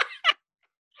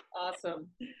 Awesome.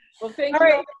 Well, thank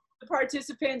you all the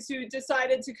participants who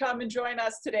decided to come and join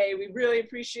us today. We really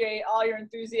appreciate all your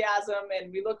enthusiasm,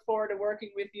 and we look forward to working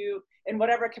with you in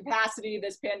whatever capacity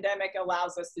this pandemic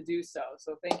allows us to do so.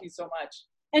 So thank you so much.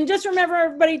 And just remember,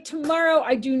 everybody, tomorrow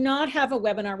I do not have a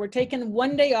webinar. We're taking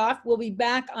one day off. We'll be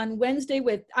back on Wednesday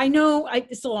with,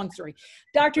 it's a long story,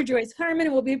 Dr. Joyce Harmon,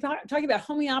 and we'll be talking about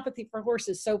homeopathy for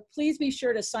horses. So please be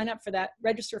sure to sign up for that,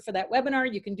 register for that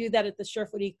webinar. You can do that at the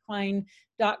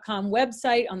SurefootEquine.com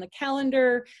website on the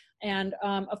calendar. And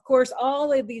of course,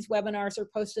 all of these webinars are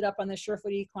posted up on the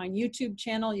Surefoot Equine YouTube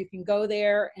channel. You can go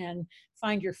there and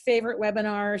find your favorite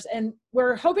webinars. And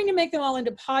we're hoping to make them all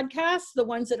into podcasts, the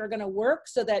ones that are going to work,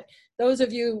 so that those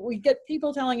of you, we get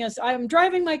people telling us, I'm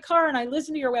driving my car and I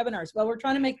listen to your webinars. Well, we're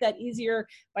trying to make that easier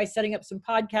by setting up some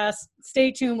podcasts.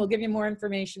 Stay tuned. We'll give you more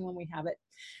information when we have it.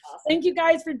 Awesome. Thank you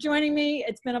guys for joining me.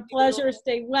 It's been a pleasure.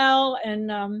 Stay well.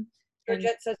 And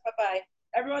Georgette says bye-bye.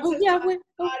 Everyone says bye,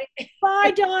 Dottie.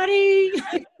 Bye, Dottie.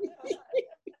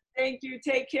 Thank you.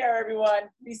 Take care, everyone.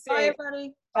 Be safe. Bye,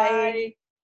 everybody. Bye.